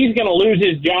 he's going to lose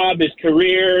his job, his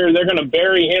career. They're going to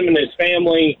bury him and his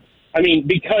family.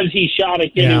 Because he shot a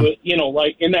kid,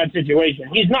 like in that situation,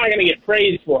 he's not going to get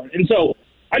praised for it. And so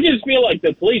I just feel like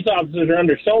the police officers are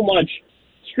under so much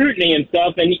scrutiny and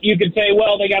stuff. And you could say,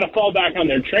 well, they got to fall back on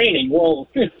their training. Well,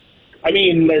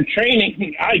 their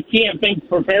training, I can't think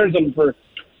prepares them for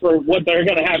what they're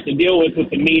going to have to deal with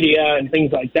the media and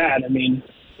things like that. Even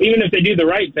if they do the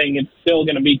right thing, it's still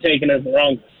going to be taken as the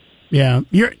wrong thing. Yeah,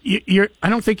 I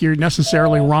don't think you're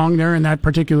necessarily wrong there in that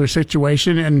particular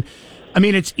situation. And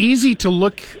it's easy to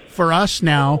look for us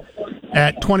now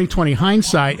at 2020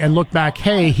 hindsight and look back,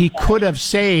 hey, he could have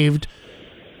saved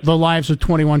the lives of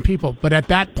 21 people. But at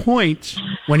that point,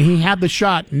 when he had the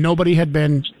shot, nobody had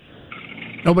been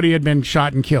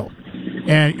shot and killed.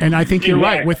 And I think you're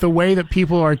right. With the way that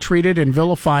people are treated and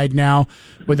vilified now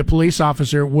with a police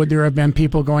officer, would there have been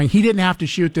people going, he didn't have to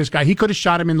shoot this guy. He could have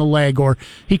shot him in the leg, or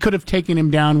he could have taken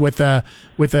him down with a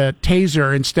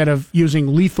taser instead of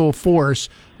using lethal force.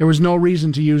 There was no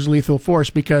reason to use lethal force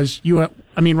because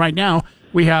right now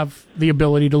we have the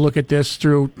ability to look at this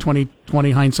through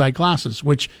 2020 hindsight glasses,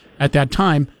 which at that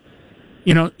time,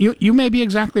 you may be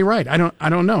exactly right. I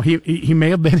don't know. He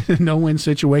may have been in a no-win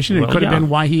situation. It could have been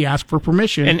why he asked for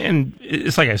permission. And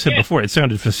it's like I said before, it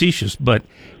sounded facetious, but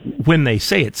when they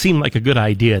say it seemed like a good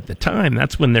idea at the time,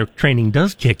 that's when their training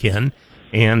does kick in.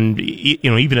 And,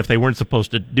 even if they weren't supposed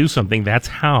to do something, that's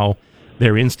how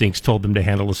their instincts told them to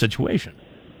handle the situation.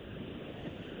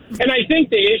 And I think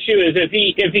the issue is if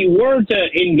he were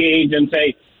to engage and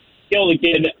say, kill the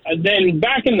kid, then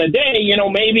back in the day, he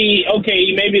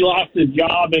maybe lost his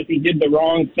job if he did the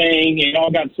wrong thing. It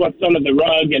all got swept under the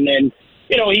rug, and then,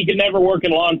 he could never work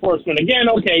in law enforcement again.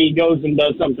 Okay, he goes and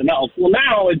does something else. Well,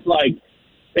 now it's like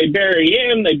they bury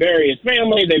him, they bury his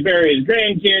family, they bury his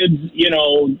grandkids,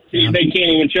 they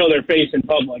can't even show their face in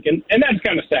public. And that's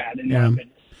kind of sad, in my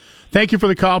opinion. Thank you for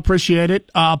the call. Appreciate it.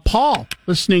 Paul,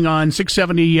 listening on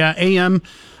 670 AM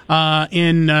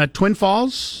in Twin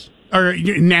Falls. Or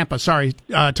Napa, sorry,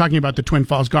 talking about the Twin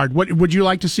Falls Guard. What would you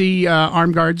like to see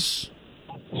armed guards?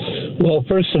 Well,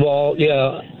 first of all,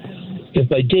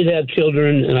 if I did have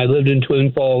children and I lived in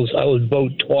Twin Falls, I would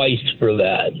vote twice for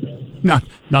that.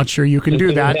 Not sure you can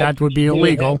do that. That would be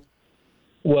illegal.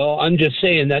 Well, I'm just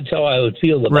saying that's how I would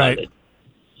feel about it.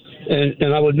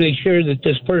 And I would make sure that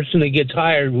this person that gets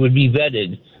hired would be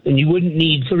vetted. And you wouldn't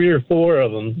need 3 or 4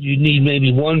 of them. You'd need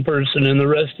maybe one person and the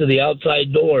rest of the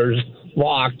outside doors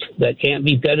locked that can't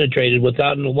be penetrated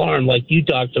without an alarm like you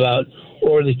talked about,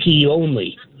 or the key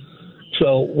only.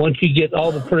 So once you get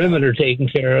all the perimeter taken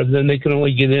care of, then they can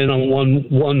only get in on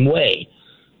one way.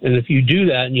 And if you do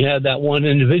that and you have that one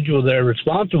individual there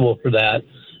responsible for that,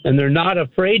 and they're not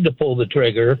afraid to pull the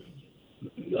trigger,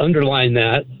 underline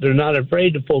that, they're not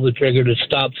afraid to pull the trigger to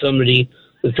stop somebody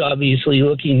that's obviously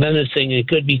looking menacing and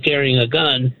could be carrying a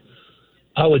gun,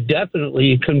 I would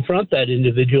definitely confront that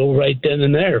individual right then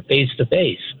and there, face to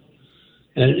face.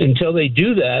 And until they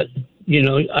do that,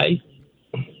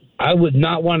 I would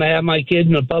not want to have my kid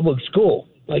in a public school.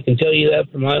 I can tell you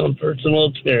that from my own personal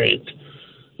experience.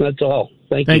 That's all.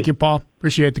 Thank you, Paul.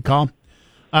 Appreciate the call.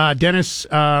 Dennis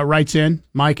writes in,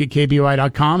 Mike at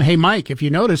KBOI.com. Hey, Mike, if you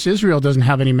notice, Israel doesn't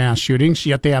have any mass shootings,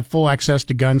 yet they have full access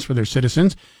to guns for their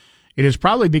citizens. It is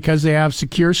probably because they have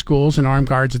secure schools and armed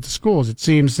guards at the schools. It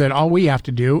seems that all we have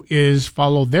to do is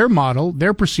follow their model,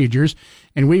 their procedures,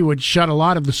 and we would shut a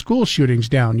lot of the school shootings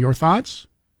down. Your thoughts?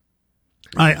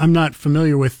 I'm not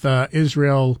familiar with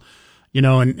Israel,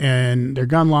 and their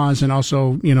gun laws and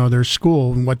also, their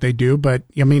school and what they do. But,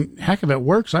 heck, if it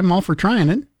works, I'm all for trying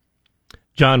it.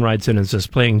 John writes in and says,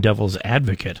 playing devil's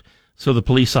advocate. So the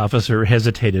police officer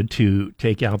hesitated to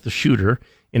take out the shooter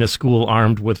in a school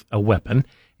armed with a weapon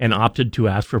and opted to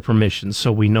ask for permission.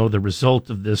 So we know the result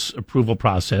of this approval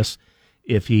process.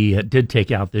 If he did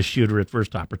take out this shooter at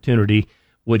first opportunity,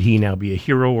 would he now be a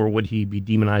hero, or would he be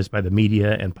demonized by the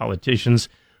media and politicians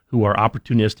who are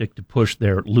opportunistic to push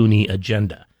their loony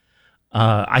agenda?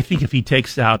 I think if he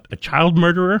takes out a child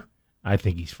murderer, I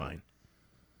think he's fine.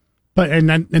 But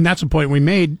and that's a point we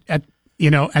made at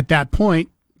that point.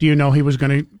 Do you know he was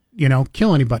going to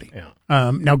kill anybody?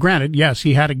 Yeah. Now, granted, yes,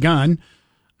 he had a gun.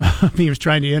 He was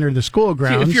trying to enter the school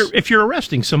grounds. See, if you're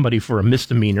arresting somebody for a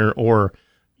misdemeanor, or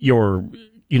you're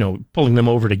pulling them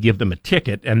over to give them a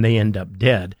ticket and they end up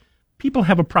dead, people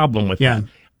have a problem with that.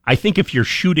 I think if you're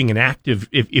shooting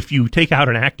if you take out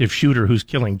an active shooter who's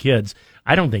killing kids,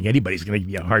 I don't think anybody's going to give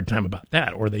you a hard time about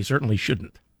that, or they certainly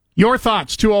shouldn't. Your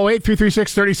thoughts,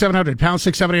 208-336-3700, pound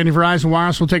 670 on your Verizon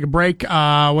Wireless. We'll take a break.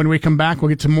 When we come back, we'll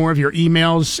get to more of your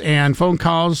emails and phone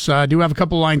calls. Do have a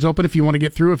couple lines open if you want to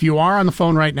get through. If you are on the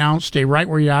phone right now, stay right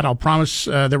where you're at. I'll promise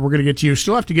that we're going to get to you.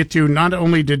 Still have to get to, not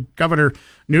only did Governor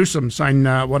Newsom sign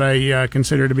what I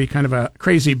consider to be kind of a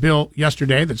crazy bill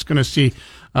yesterday that's going to see,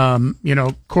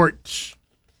 court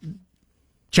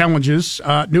challenges.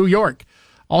 New York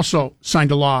also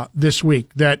signed a law this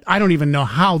week that I don't even know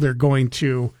how they're going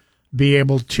to be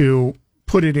able to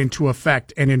put it into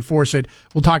effect and enforce it.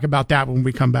 We'll talk about that when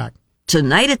we come back.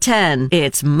 Tonight at 10,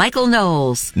 it's Michael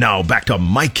Knowles. Now back to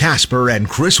Mike Casper and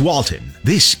Chris Walton.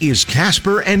 This is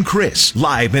Casper and Chris,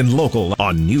 live and local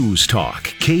on News Talk,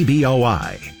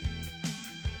 KBOI.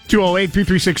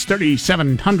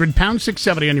 208-336-3700, pound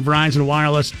 670 on your Verizon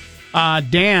Wireless.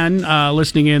 Dan,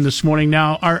 listening in this morning.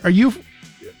 Now, are you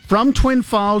from Twin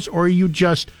Falls, or are you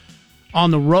just on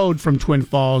the road from Twin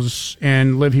Falls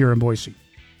and live here in Boise?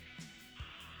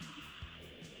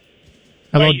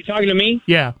 Hello? Are you talking to me?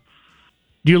 Yeah.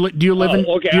 Do you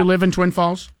live in Twin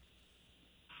Falls?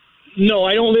 No,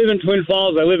 I don't live in Twin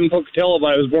Falls. I live in Pocatello,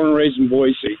 but I was born and raised in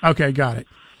Boise. Okay, got it.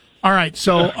 All right.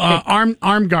 So,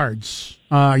 armed guards.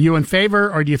 Are you in favor,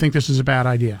 or do you think this is a bad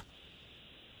idea?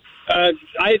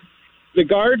 The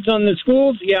guards on the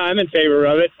schools, yeah, I'm in favor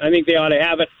of it. I think they ought to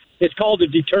have it. It's called a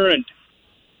deterrent.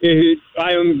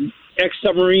 I am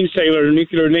ex-submarine sailor,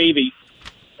 nuclear Navy,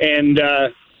 and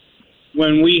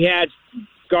when we had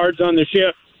guards on the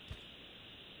ship,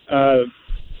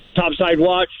 topside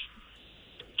watch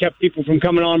kept people from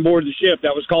coming on board the ship.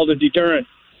 That was called a deterrent.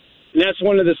 And that's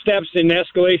one of the steps in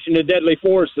escalation to deadly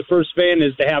force. The first fan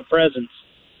is to have presence.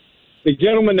 The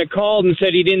gentleman that called and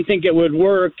said he didn't think it would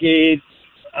work,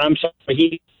 I'm sorry,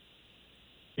 he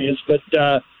is, but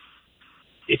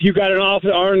if you got an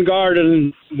armed guard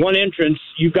in one entrance,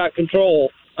 you've got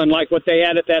control. Unlike what they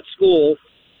had at that school,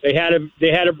 they had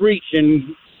a breach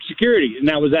in security, and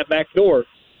that was that back door.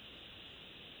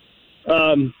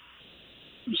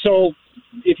 So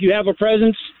if you have a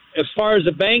presence, as far as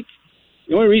a bank,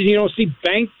 the only reason you don't see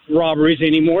bank robberies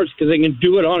anymore is because they can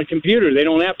do it on a computer. They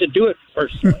don't have to do it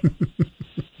personally.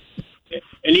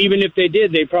 And even if they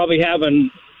did, they probably have an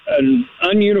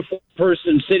ununiformed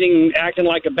person acting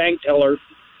like a bank teller,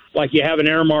 like you have an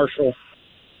air marshal.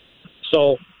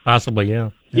 So possibly,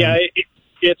 yeah.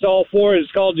 It's all for it.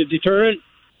 It's called a deterrent.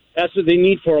 That's what they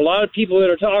need for a lot of people that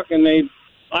are talking.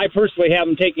 I personally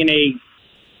haven't taken a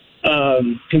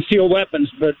concealed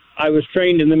weapons, but I was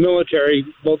trained in the military,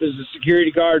 both as a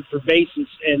security guard for base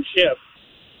and ship.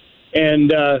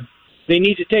 And they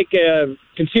need to take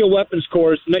concealed weapons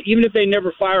course, even if they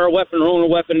never fire a weapon or own a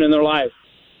weapon in their life.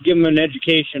 Give them an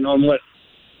education on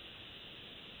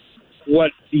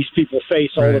what these people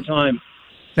face all the time.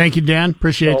 Thank you, Dan.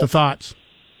 Appreciate the thoughts.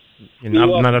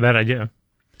 Not a bad idea.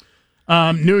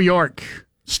 New York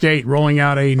State rolling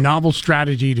out a novel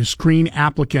strategy to screen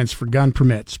applicants for gun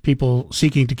permits. People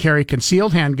seeking to carry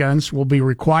concealed handguns will be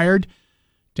required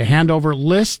to hand over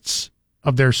lists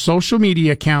of their social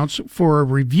media accounts for a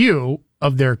review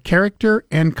of their character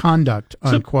and conduct,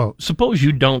 unquote. Suppose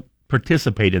you don't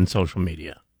participate in social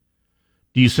media.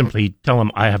 Do you simply tell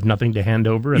them, I have nothing to hand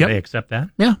over, and they accept that?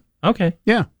 Yeah. Okay.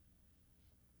 Yeah.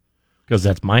 Because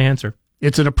that's my answer.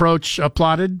 It's an approach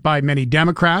applauded by many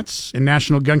Democrats and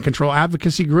national gun control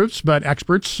advocacy groups, but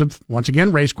experts have once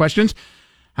again raised questions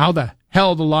how the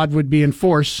hell the law would be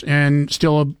enforced and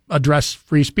still address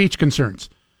free speech concerns.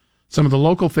 Some of the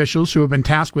local officials who have been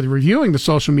tasked with reviewing the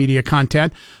social media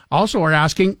content also are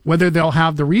asking whether they'll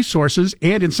have the resources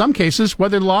and, in some cases,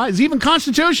 whether the law is even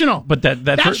constitutional. But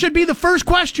that should be the first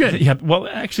question. Yeah, well,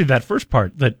 actually, that first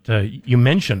part that you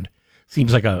mentioned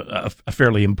seems like a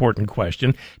fairly important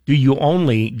question. Do you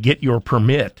only get your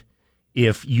permit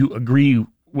if you agree,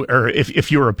 or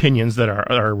if your opinions that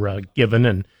are given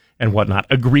and whatnot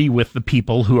agree with the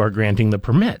people who are granting the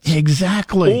permits?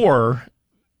 Exactly. Or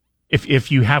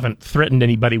if you haven't threatened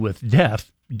anybody with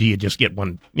death, do you just get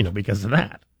one, because of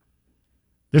that?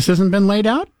 This hasn't been laid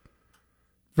out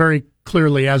very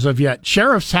clearly as of yet.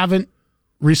 Sheriffs haven't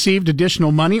received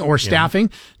additional money or staffing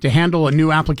to handle a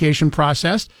new application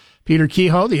process. Peter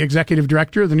Kehoe, the executive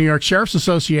director of the New York Sheriff's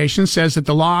Association, says that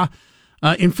the law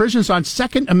infringes on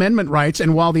Second Amendment rights,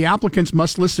 and while the applicants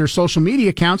must list their social media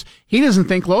accounts, he doesn't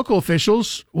think local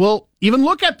officials will even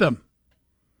look at them.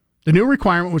 The new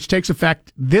requirement, which takes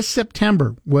effect this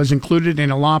September, was included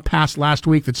in a law passed last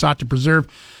week that sought to preserve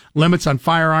limits on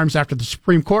firearms after the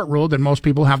Supreme Court ruled that most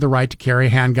people have the right to carry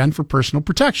a handgun for personal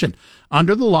protection.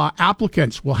 Under the law,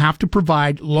 applicants will have to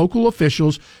provide local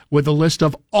officials with a list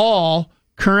of all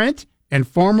current and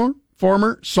former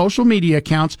social media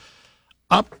accounts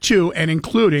up to and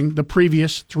including the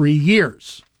previous 3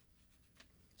 years.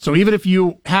 So even if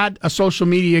you had a social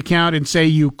media account and say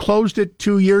you closed it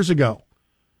 2 years ago,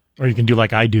 or you can do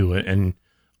like I do and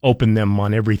open them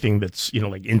on everything that's,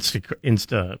 like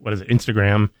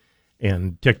Instagram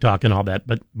and TikTok and all that,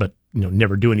 but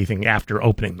never do anything after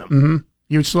opening them. Mm-hmm.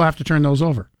 You'd still have to turn those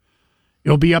over.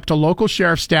 It'll be up to local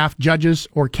sheriff staff, judges,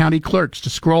 or county clerks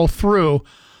to scroll through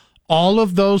all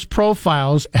of those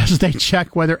profiles as they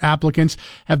check whether applicants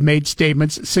have made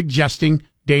statements suggesting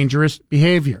dangerous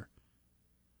behavior.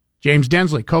 James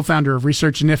Densley, co-founder of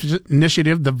research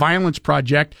initiative The Violence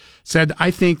Project, said, I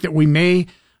think that we may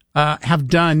have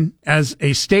done as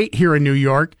a state here in New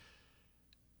York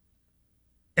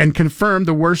and confirm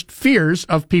the worst fears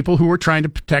of people who are trying to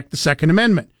protect the Second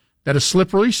Amendment, that a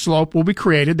slippery slope will be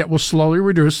created that will slowly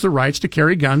reduce the rights to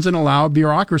carry guns and allow a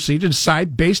bureaucracy to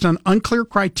decide based on unclear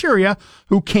criteria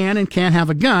who can and can't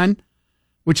have a gun,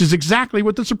 which is exactly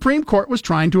what the Supreme Court was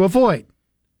trying to avoid.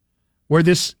 Where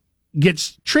this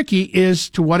gets tricky is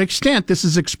to what extent this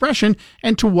is expression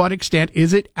and to what extent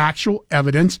is it actual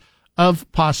evidence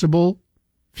of possible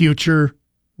future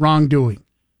wrongdoing.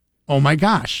 Oh my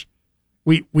gosh.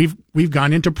 We've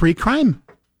gone into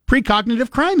precognitive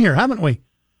crime here, haven't we?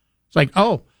 It's like,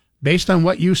 based on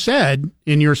what you said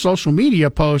in your social media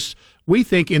posts, we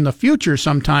think in the future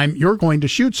sometime you're going to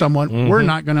shoot someone. Mm-hmm. We're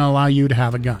not going to allow you to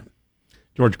have a gun.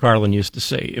 George Carlin used to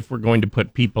say, if we're going to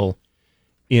put people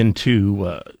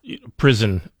into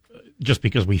prison just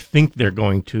because we think they're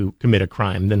going to commit a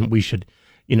crime, then we should,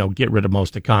 get rid of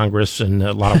most of Congress and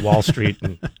a lot of Wall Street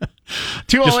and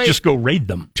just go raid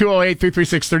them.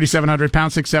 208-336-3700,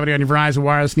 pound 670 on your Verizon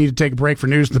Wireless. Need to take a break for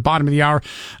news at the bottom of the hour.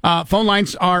 Phone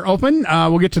lines are open.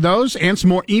 We'll get to those and some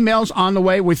more emails on the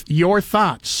way with your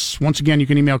thoughts. Once again, you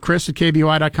can email Chris at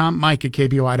KBOI.com, Mike at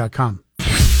KBOI.com.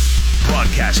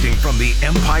 Broadcasting from the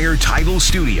Empire Title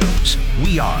Studios,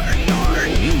 we are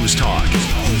News Talk,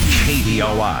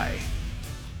 KBOI.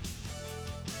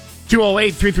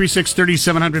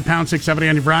 208-336-3700, pound 670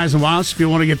 on your Verizon Wireless. If you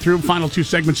want to get through final two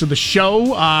segments of the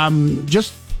show,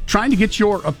 just trying to get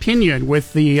your opinion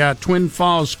with the Twin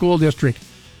Falls School District,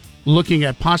 looking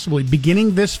at possibly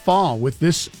beginning this fall with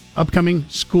this upcoming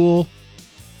school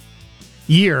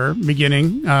year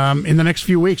beginning in the next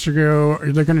few weeks. They're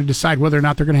going to decide whether or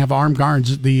not they're going to have armed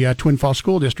guards at the Twin Falls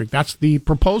School District. That's the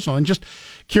proposal. And just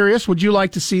curious, would you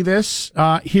like to see this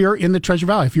here in the Treasure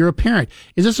Valley? If you're a parent,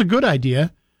 is this a good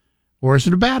idea or is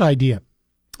it a bad idea?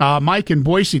 Mike in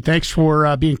Boise, thanks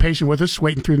for being patient with us,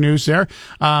 waiting through the news there.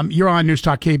 You're on News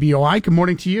Talk KBOI. Good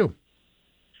morning to you.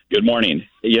 Good morning.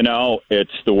 You know,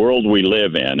 it's the world we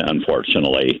live in,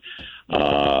 unfortunately.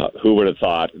 Who would have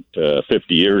thought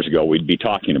 50 years ago we'd be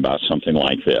talking about something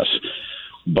like this?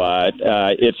 But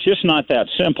it's just not that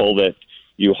simple that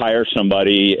you hire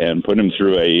somebody and put them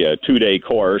through a 2-day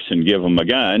course and give them a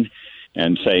gun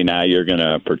and say, now you're going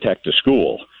to protect the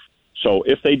school. So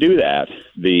if they do that,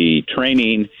 the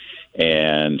training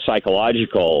and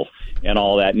psychological and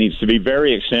all that needs to be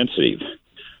very extensive.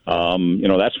 You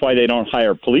know, that's why they don't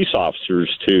hire police officers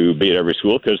to be at every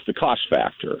school, because the cost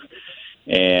factor.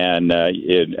 And as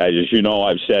you know,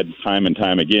 I've said time and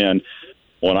time again,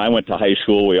 when I went to high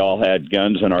school, we all had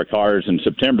guns in our cars in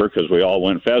September because we all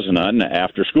went pheasant hunting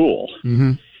after school.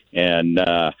 Mm-hmm. And,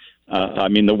 I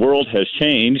mean, the world has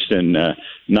changed, and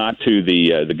not to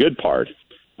the good part.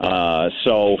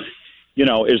 So, you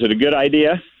know, is it a good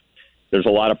idea? There's a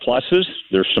lot of pluses.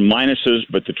 There's some minuses,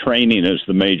 but the training is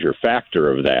the major factor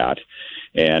of that.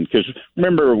 And because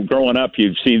remember, growing up,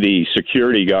 you'd see the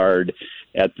security guard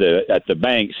at the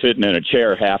bank sitting in a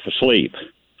chair half asleep.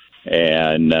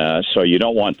 And so you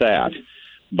don't want that.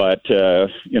 But,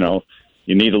 you know,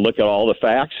 you need to look at all the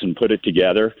facts and put it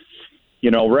together.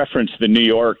 You know, reference the New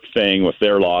York thing with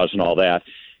their laws and all that.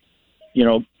 You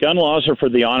know, gun laws are for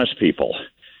the honest people.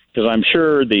 Because I'm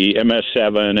sure the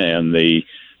MS-7 and the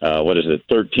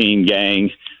 13 gang,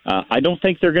 I don't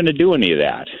think they're going to do any of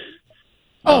that.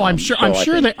 Oh, I'm sure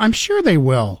they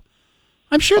will.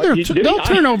 I'm sure they'll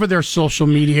turn over their social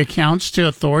media accounts to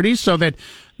authorities so that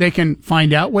they can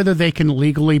find out whether they can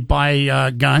legally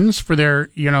buy guns for their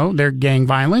gang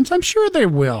violence. I'm sure they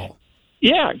will.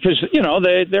 Yeah, because, you know,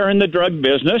 they're in the drug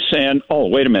business, and, oh,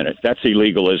 wait a minute, that's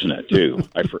illegal, isn't it, too?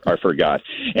 I forgot.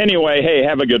 Anyway, hey,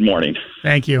 have a good morning.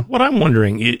 Thank you. What I'm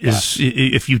wondering is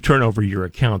if you turn over your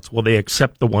accounts, will they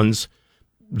accept the ones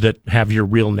that have your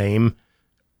real name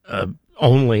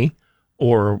only,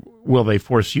 or will they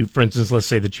force you, for instance, let's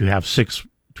say that you have 6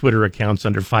 Twitter accounts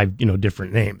under 5,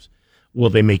 different names.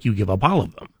 Will they make you give up all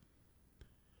of them?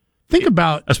 Think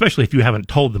about, especially if you haven't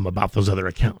told them about those other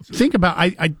accounts. Think about,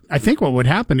 I think what would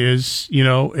happen is,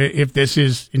 if this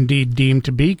is indeed deemed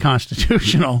to be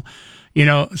constitutional,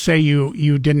 say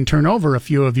you didn't turn over a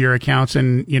few of your accounts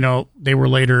and, they were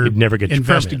later you'd never get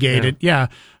investigated. Yeah.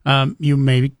 You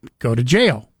may go to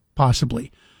jail,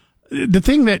 possibly. The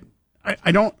thing that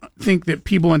I don't think that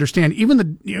people understand, even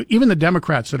the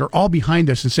Democrats that are all behind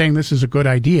this and saying this is a good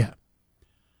idea,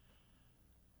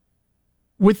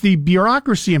 with the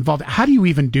bureaucracy involved, how do you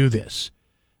even do this?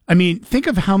 I mean, think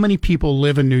of how many people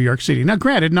live in New York City. Now,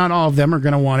 granted, not all of them are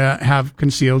going to want to have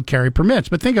concealed carry permits,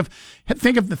 but think of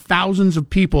the thousands of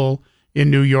people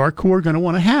in New York who are going to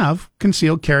want to have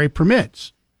concealed carry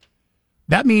permits.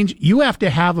 That means you have to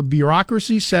have a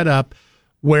bureaucracy set up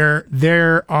where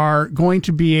there are going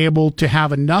to be able to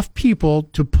have enough people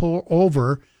to pull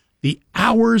over the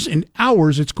hours and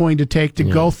hours it's going to take to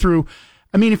go through.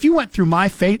 I mean, if you went through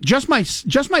just my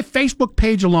Facebook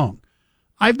page alone,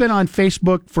 I've been on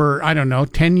Facebook for,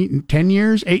 10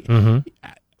 years, 8.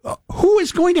 Mm-hmm. Who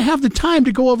is going to have the time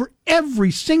to go over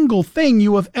every single thing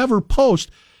you have ever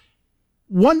posted?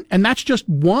 And that's just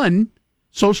one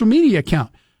social media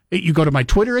account. You go to my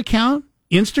Twitter account,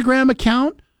 Instagram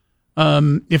account.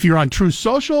 If you're on True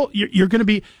Social, you're going to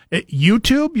be at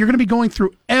YouTube. You're going to be going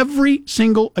through every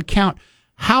single account.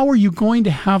 How are you going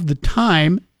to have the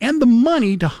time and the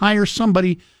money to hire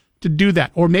somebody to do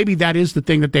that? Or maybe that is the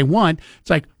thing that they want. It's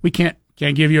like, we can't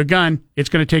give you a gun. It's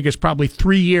going to take us probably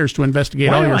 3 years to investigate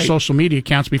all your social media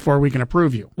accounts before we can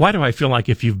approve you. Why do I feel like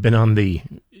if you've been on the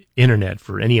internet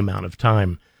for any amount of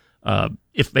time,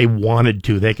 if they wanted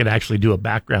to, they could actually do a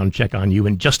background check on you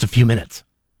in just a few minutes?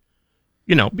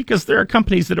 Because there are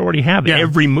companies that already have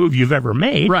every move you've ever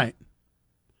made. Right.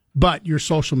 But your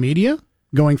social media,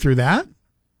 going through that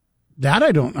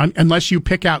I don't, unless you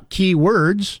pick out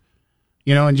keywords,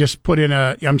 and just put in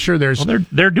I'm sure there's. Well,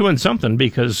 they're doing something,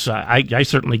 because I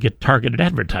certainly get targeted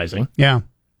advertising. Yeah.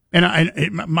 And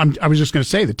I was just going to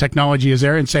say the technology is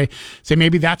there, and say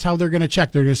maybe that's how they're going to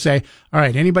check. They're going to say, all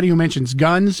right, anybody who mentions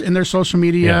guns in their social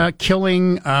media,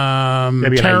 killing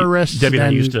terrorists, Debbie and I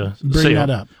used to bring that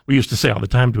up. We used to say all the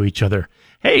time to each other,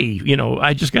 hey,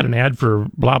 I just got an ad for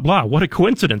blah, blah. What a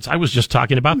coincidence. I was just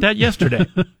talking about that yesterday.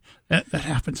 That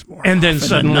happens more. And then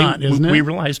suddenly we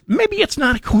realized maybe it's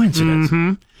not a coincidence.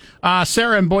 Mm-hmm.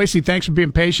 Sarah in Boise, thanks for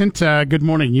being patient. Good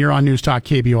morning. You're on News Talk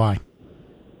KBOI.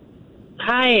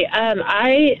 Hi.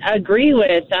 I agree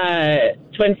with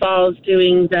Twin Falls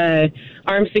doing the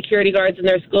armed security guards in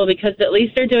their school, because at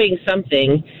least they're doing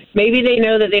something. Maybe they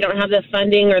know that they don't have the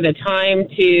funding or the time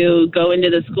to go into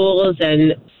the schools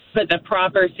and put the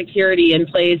proper security in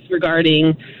place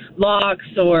regarding locks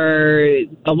or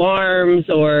alarms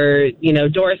or,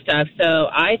 door stuff. So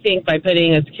I think by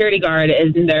putting a security guard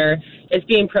in there, it's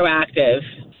being proactive.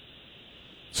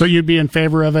 So you'd be in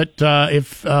favor of it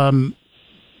if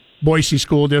Boise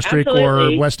School District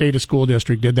Absolutely. or West Ada School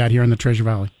District did that here in the Treasure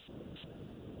Valley?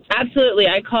 Absolutely.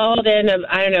 I called in,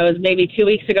 I don't know, it was maybe 2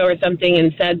 weeks ago or something,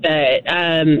 and said that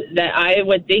that I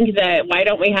would think that why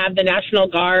don't we have the National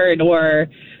Guard or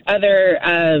other,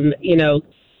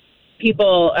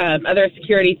 people, other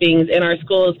security things in our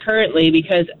schools currently,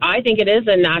 because I think it is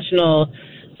a national,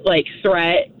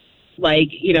 threat.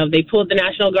 They pulled the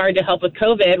National Guard to help with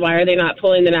COVID. Why are they not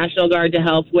pulling the National Guard to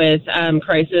help with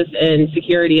crisis and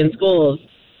security in schools?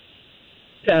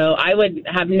 So I would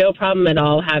have no problem at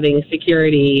all having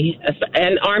security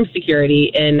and armed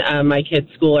security in my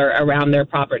kids' school or around their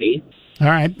property. All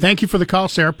right. Thank you for the call,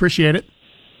 Sarah. Appreciate it.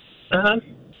 Uh-huh.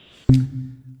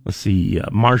 Let's see.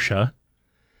 Marcia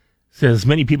says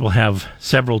many people have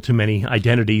several too many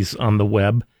identities on the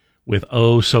web with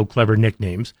so clever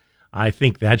nicknames. I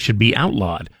think that should be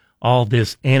outlawed. All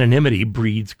this anonymity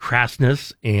breeds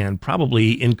crassness and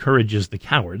probably encourages the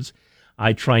cowards.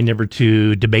 I try never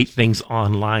to debate things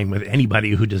online with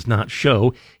anybody who does not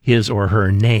show his or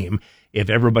her name. If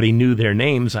everybody knew their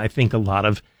names, I think a lot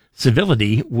of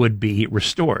civility would be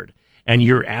restored. And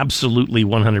you're absolutely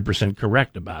 100%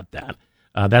 correct about that.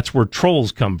 That's where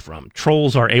trolls come from.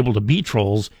 Trolls are able to be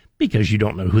trolls because you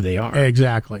don't know who they are.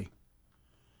 Exactly.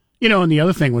 And the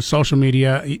other thing with social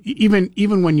media,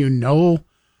 even when you know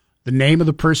the name of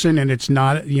the person and it's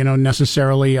not,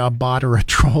 necessarily a bot or a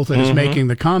troll that is making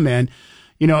the comment,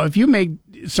 if you make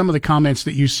some of the comments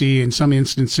that you see in some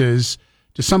instances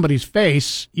to somebody's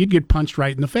face, you'd get punched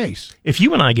right in the face. If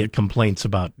you and I get complaints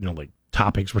about,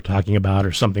 topics we're talking about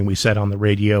or something we said on the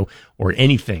radio or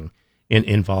anything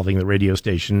involving the radio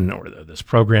station or this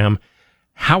program,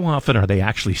 how often are they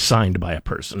actually signed by a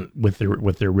person with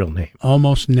their real name?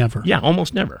 Almost never. Yeah,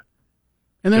 almost never.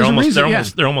 And there's a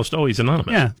reason. They're almost always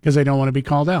anonymous. Yeah, because they don't want to be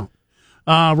called out.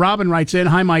 Robin writes in,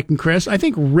 hi, Mike and Chris. I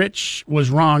think Rich was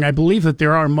wrong. I believe that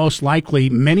there are most likely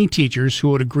many teachers who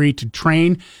would agree to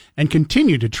train and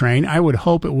continue to train. I would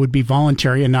hope it would be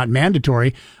voluntary and not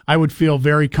mandatory. I would feel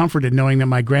very comforted knowing that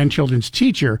my grandchildren's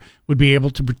teacher would be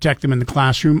able to protect them in the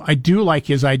classroom. I do like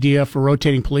his idea for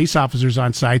rotating police officers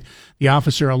on site. The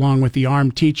officer, along with the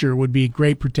armed teacher, would be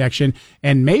great protection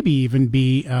and maybe even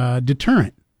be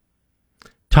deterrent.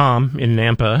 Tom in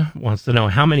Nampa wants to know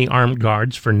how many armed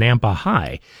guards for Nampa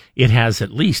High. It has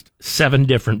at least 7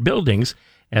 different buildings,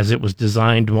 as it was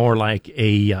designed more like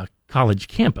a college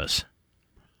campus.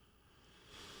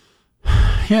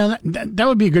 Yeah, that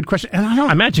would be a good question. And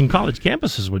I imagine college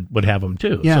campuses would have them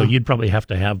too. Yeah. So you'd probably have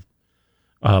to have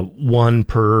one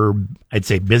per, I'd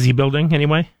say, busy building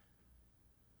anyway.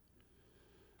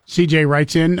 CJ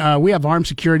writes in, we have armed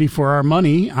security for our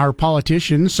money. Our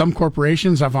politicians, some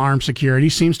corporations have armed security,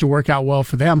 seems to work out well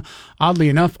for them. Oddly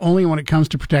enough, only when it comes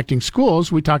to protecting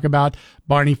schools, we talk about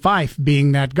Barney Fife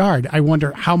being that guard. I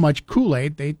wonder how much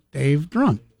Kool-Aid they've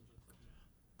drunk.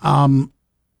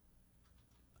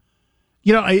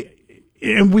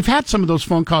 And we've had some of those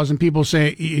phone calls and people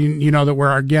say, that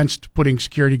we're against putting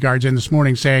security guards in this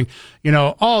morning saying, they're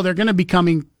going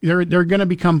to they're going to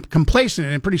become complacent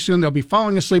and pretty soon they'll be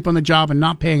falling asleep on the job and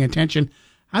not paying attention.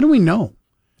 How do we know?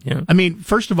 Yeah. I mean,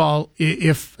 first of all,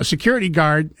 if a security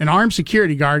guard, an armed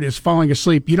security guard is falling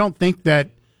asleep, you don't think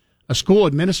that a school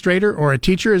administrator or a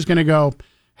teacher is going to go,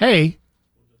 hey,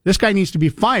 this guy needs to be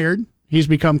fired. He's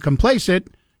become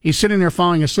complacent. He's sitting there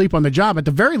falling asleep on the job. At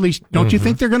the very least, don't you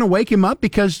think they're going to wake him up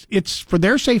because it's for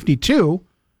their safety too?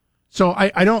 So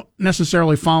I don't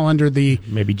necessarily fall under the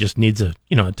maybe just needs a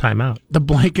timeout. The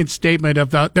blanket statement of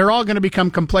they're all going to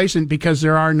become complacent because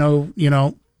there are no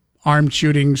armed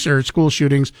shootings or school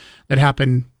shootings that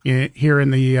happen here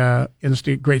in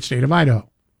the great state of Idaho.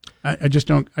 I just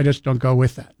don't go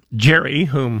with that. Jerry,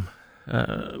 whom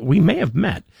we may have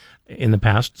met in the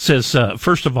past, says,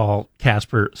 first of all,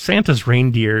 Casper, Santa's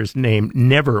reindeer's name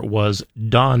never was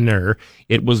Donner.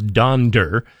 It was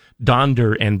Donder.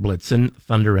 Donder and Blitzen,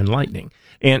 thunder and lightning.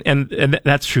 And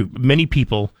that's true. Many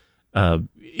people,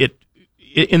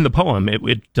 in the poem,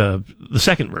 the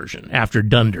second version, after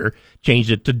Dunder, changed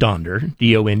it to Donder,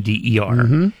 D-O-N-D-E-R.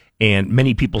 Mm-hmm. And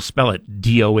many people spell it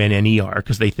D-O-N-N-E-R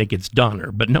because they think it's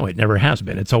Donner. But no, it never has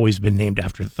been. It's always been named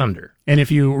after thunder. And if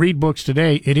you read books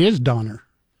today, it is Donner.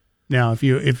 Now, if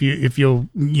you'll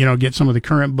get some of the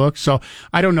current books, so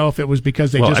I don't know if it was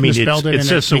because they misspelled it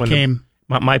and it became.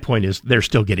 My point is they're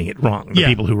still getting it wrong, the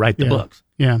people who write the books.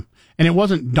 Yeah. And it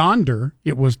wasn't Donder,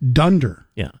 it was Dunder.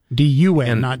 Yeah.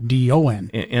 D-U-N, not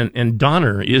D-O-N. And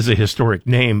Donner is a historic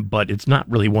name, but it's not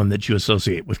really one that you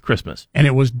associate with Christmas. And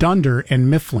it was Dunder and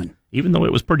Mifflin. Even though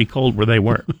it was pretty cold where they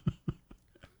were.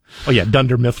 Oh, yeah,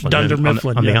 Dunder Mifflin. Dunder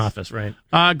Mifflin, on yes. The Office, right?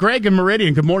 Greg in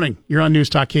Meridian, good morning. You're on News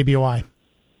Talk KBOI.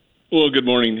 Well, good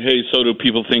morning. Hey, so do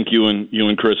people think you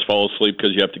and Chris fall asleep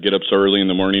because you have to get up so early in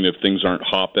the morning if things aren't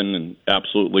hopping and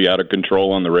absolutely out of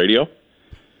control on the radio?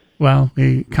 Well,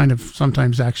 we kind of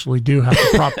sometimes actually do have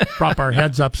to prop our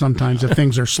heads up sometimes if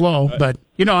things are slow. But,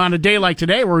 on a day like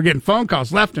today where we're getting phone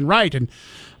calls left and right, and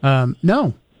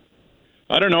no.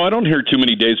 I don't know. I don't hear too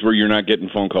many days where you're not getting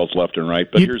phone calls left and right,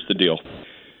 but here's the deal.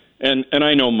 And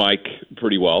I know Mike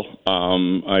pretty well.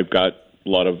 I've got a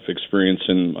lot of experience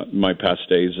in my past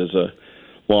days as a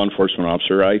law enforcement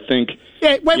officer. I think...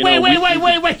 Hey,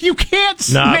 wait. You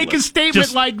can't make a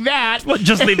statement like that.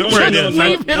 Just leave it where it is.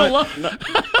 Leave it alone.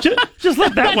 Just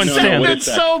let that one stand. That's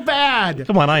so bad.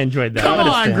 Come on, I enjoyed that. Come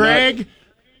on, Greg.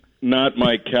 Not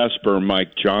Mike Casper,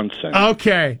 Mike Johnson.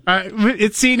 Okay.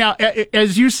 See, now,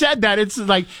 as you said that, it's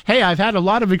like, hey, I've had a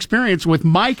lot of experience with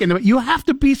Mike, and you have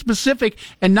to be specific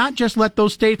and not just let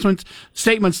those statements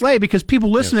lay, because people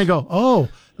listen and go, oh,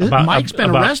 Mike's been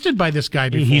arrested by this guy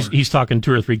before. He's talking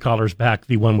 2 or 3 callers back,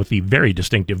 the one with the very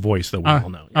distinctive voice that we all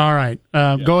know. All right.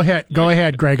 Go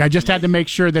ahead, Greg. I just had to make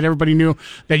sure that everybody knew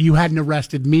that you hadn't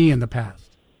arrested me in the past.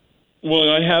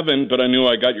 Well, I haven't, but I knew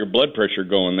I got your blood pressure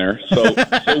going there. So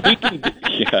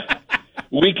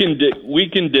we can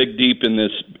dig deep in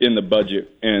the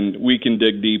budget, and we can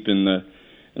dig deep in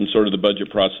sort of the budget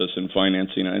process and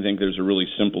financing. I think there's a really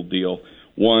simple deal.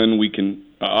 One, we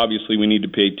need to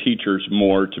pay teachers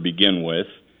more to begin with,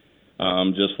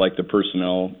 just like the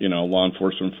personnel, law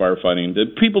enforcement, firefighting, the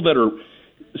people that are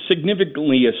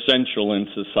significantly essential in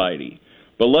society.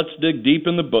 But let's dig deep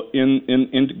go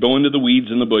into the weeds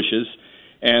and the bushes,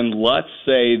 and let's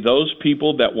say those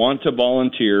people that want to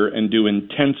volunteer and do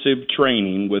intensive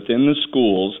training within the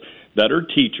schools that are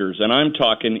teachers, and I'm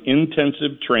talking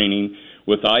intensive training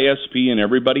with ISP and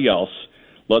everybody else,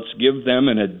 let's give them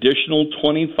an additional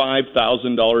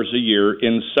 $25,000 a year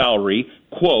in salary,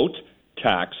 quote,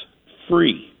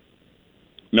 tax-free.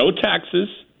 No taxes.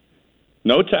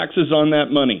 No taxes on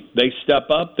that money. They step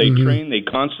up, they train, they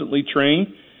constantly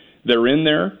train. They're in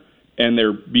there, and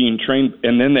they're being trained.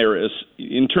 And then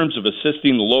in terms of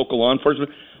assisting the local law enforcement,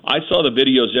 I saw the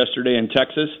videos yesterday in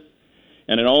Texas,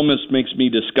 and it almost makes me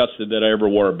disgusted that I ever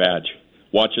wore a badge,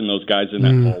 watching those guys in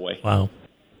that hallway. Wow.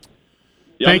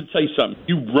 Yeah, I'm going to tell you something.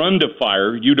 You run to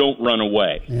fire, you don't run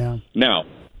away. Yeah. Now,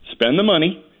 spend the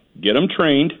money, get them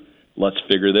trained, let's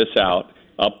figure this out.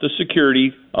 Up the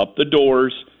security, up the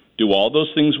doors, do all those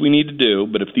things we need to do,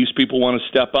 but if these people want to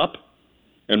step up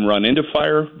and run into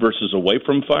fire versus away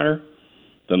from fire,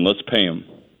 then let's pay them.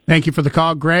 Thank you for the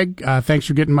call, Greg. Thanks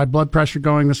for getting my blood pressure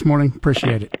going this morning.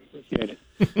 Appreciate it.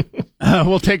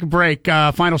 We'll take a break.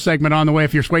 Final segment on the way.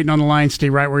 If you're waiting on the line, stay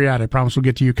right where you're at. I promise we'll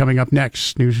get to you coming up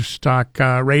next. News Talk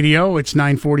Radio, it's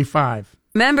 9:45.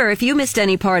 Remember, if you missed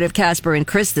any part of Casper and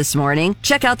Chris this morning,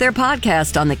 check out their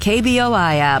podcast on the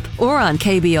KBOI app or on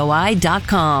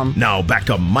KBOI.com. Now back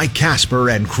to Mike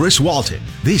Casper and Chris Walton.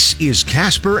 This is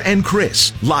Casper and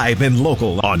Chris, live and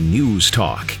local on News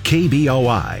Talk,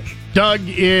 KBOI. Doug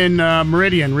in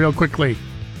Meridian, real quickly.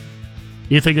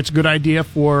 You think it's a good idea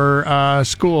for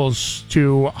schools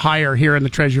to hire here in the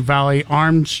Treasure Valley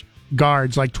armed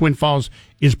guards like Twin Falls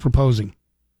is proposing?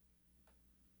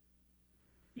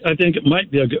 I think it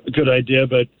might be a good idea,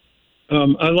 but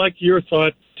I like your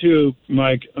thought too,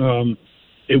 Mike.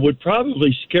 It would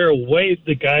probably scare away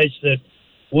the guys that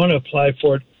want to apply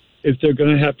for it if they're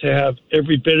going to have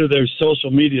every bit of their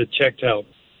social media checked out.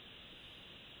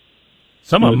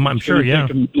 Some of them, I'm sure, yeah.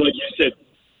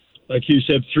 Like you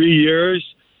said, 3 years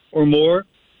or more.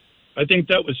 I think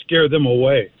that would scare them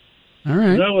away. All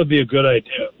right. That would be a good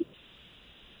idea.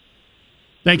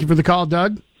 Thank you for the call,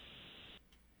 Doug.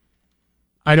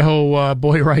 Idaho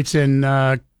boy writes in,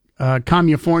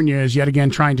 California is yet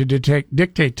again trying to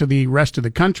dictate to the rest of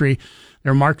the country.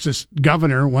 Their Marxist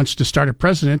governor wants to start a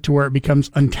precedent to where it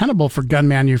becomes untenable for gun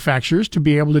manufacturers to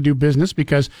be able to do business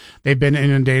because they've been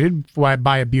inundated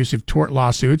by abusive tort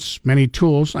lawsuits. Many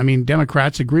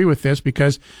Democrats agree with this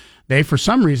because they, for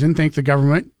some reason, think the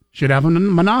government should have a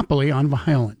monopoly on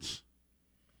violence.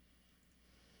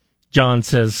 John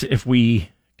says if we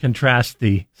contrast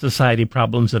the society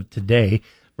problems of today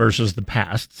versus the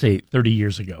past, say 30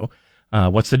 years ago,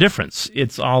 what's the difference?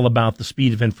 It's all about the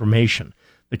speed of information.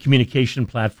 The communication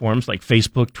platforms like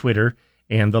Facebook, Twitter,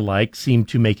 and the like seem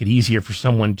to make it easier for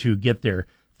someone to get their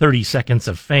 30 seconds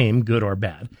of fame, good or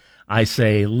bad. I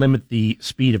say limit the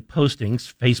speed of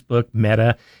postings. Facebook,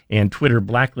 Meta, and Twitter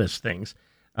blacklist things.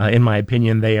 In my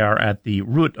opinion, they are at the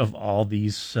root of all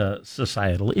these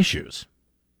societal issues,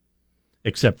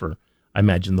 except for, I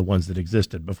imagine, the ones that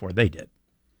existed before they did.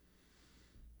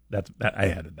 I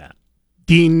added that.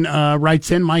 Dean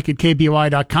writes in, Mike at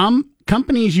KBOI.com.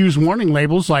 Companies use warning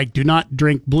labels like do not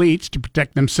drink bleach to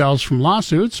protect themselves from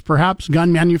lawsuits. Perhaps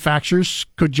gun manufacturers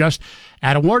could just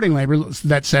add a warning label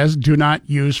that says do not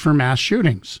use for mass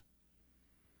shootings.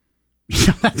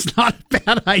 That's not a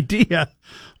bad idea.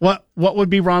 What would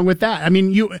be wrong with that? I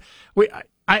mean,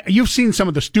 you've seen some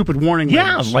of the stupid warning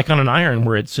labels. Yeah, like on an iron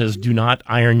where it says do not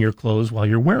iron your clothes while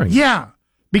you're wearing them. Yeah.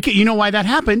 Because you know why that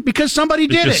happened? Because somebody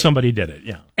did it. Somebody did it,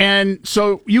 yeah. And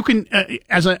so you can,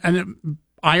 as an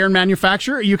iron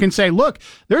manufacturer, you can say, look,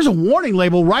 there's a warning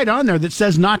label right on there that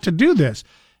says not to do this.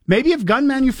 Maybe if gun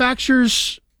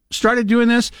manufacturers started doing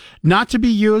this, not to be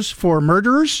used for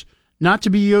murderers, not to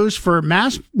be used for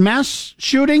mass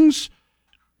shootings,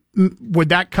 would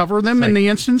that cover them in the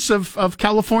instance of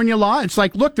California law? It's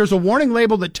like, look, there's a warning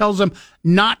label that tells them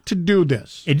not to do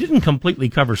this. It didn't completely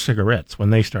cover cigarettes when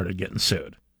they started getting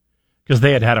sued, because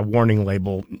they had a warning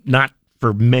label, not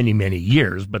for many, many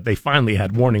years, but they finally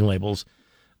had warning labels,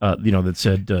 that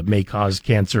said may cause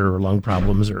cancer or lung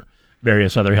problems or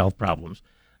various other health problems.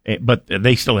 But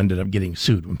they still ended up getting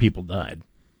sued when people died.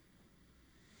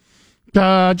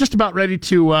 Just about ready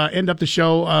to end up the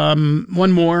show.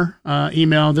 One more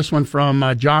email, this one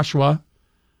from Joshua.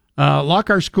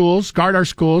 Lock our schools, guard our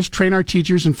schools, train our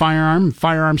teachers in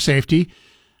firearm safety.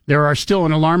 There are still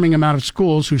an alarming amount of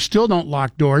schools who still don't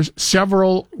lock doors.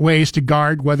 Several ways to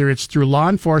guard, whether it's through law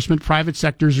enforcement, private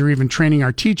sectors, or even training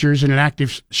our teachers in an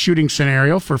active shooting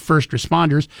scenario for first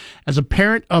responders. As a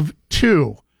parent of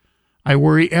 2, I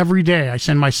worry every day. I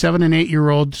send my 7 and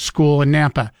 8-year-old to school in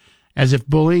Nampa. As if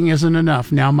bullying isn't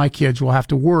enough, now my kids will have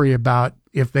to worry about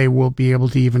if they will be able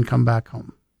to even come back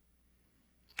home.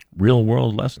 Real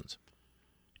world lessons.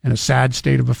 And a sad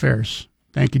state of affairs.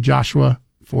 Thank you, Joshua,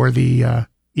 for the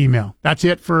email. That's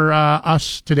it for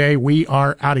us today. We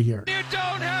are out of here. You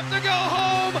don't have to go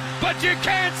home, but you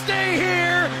can't stay.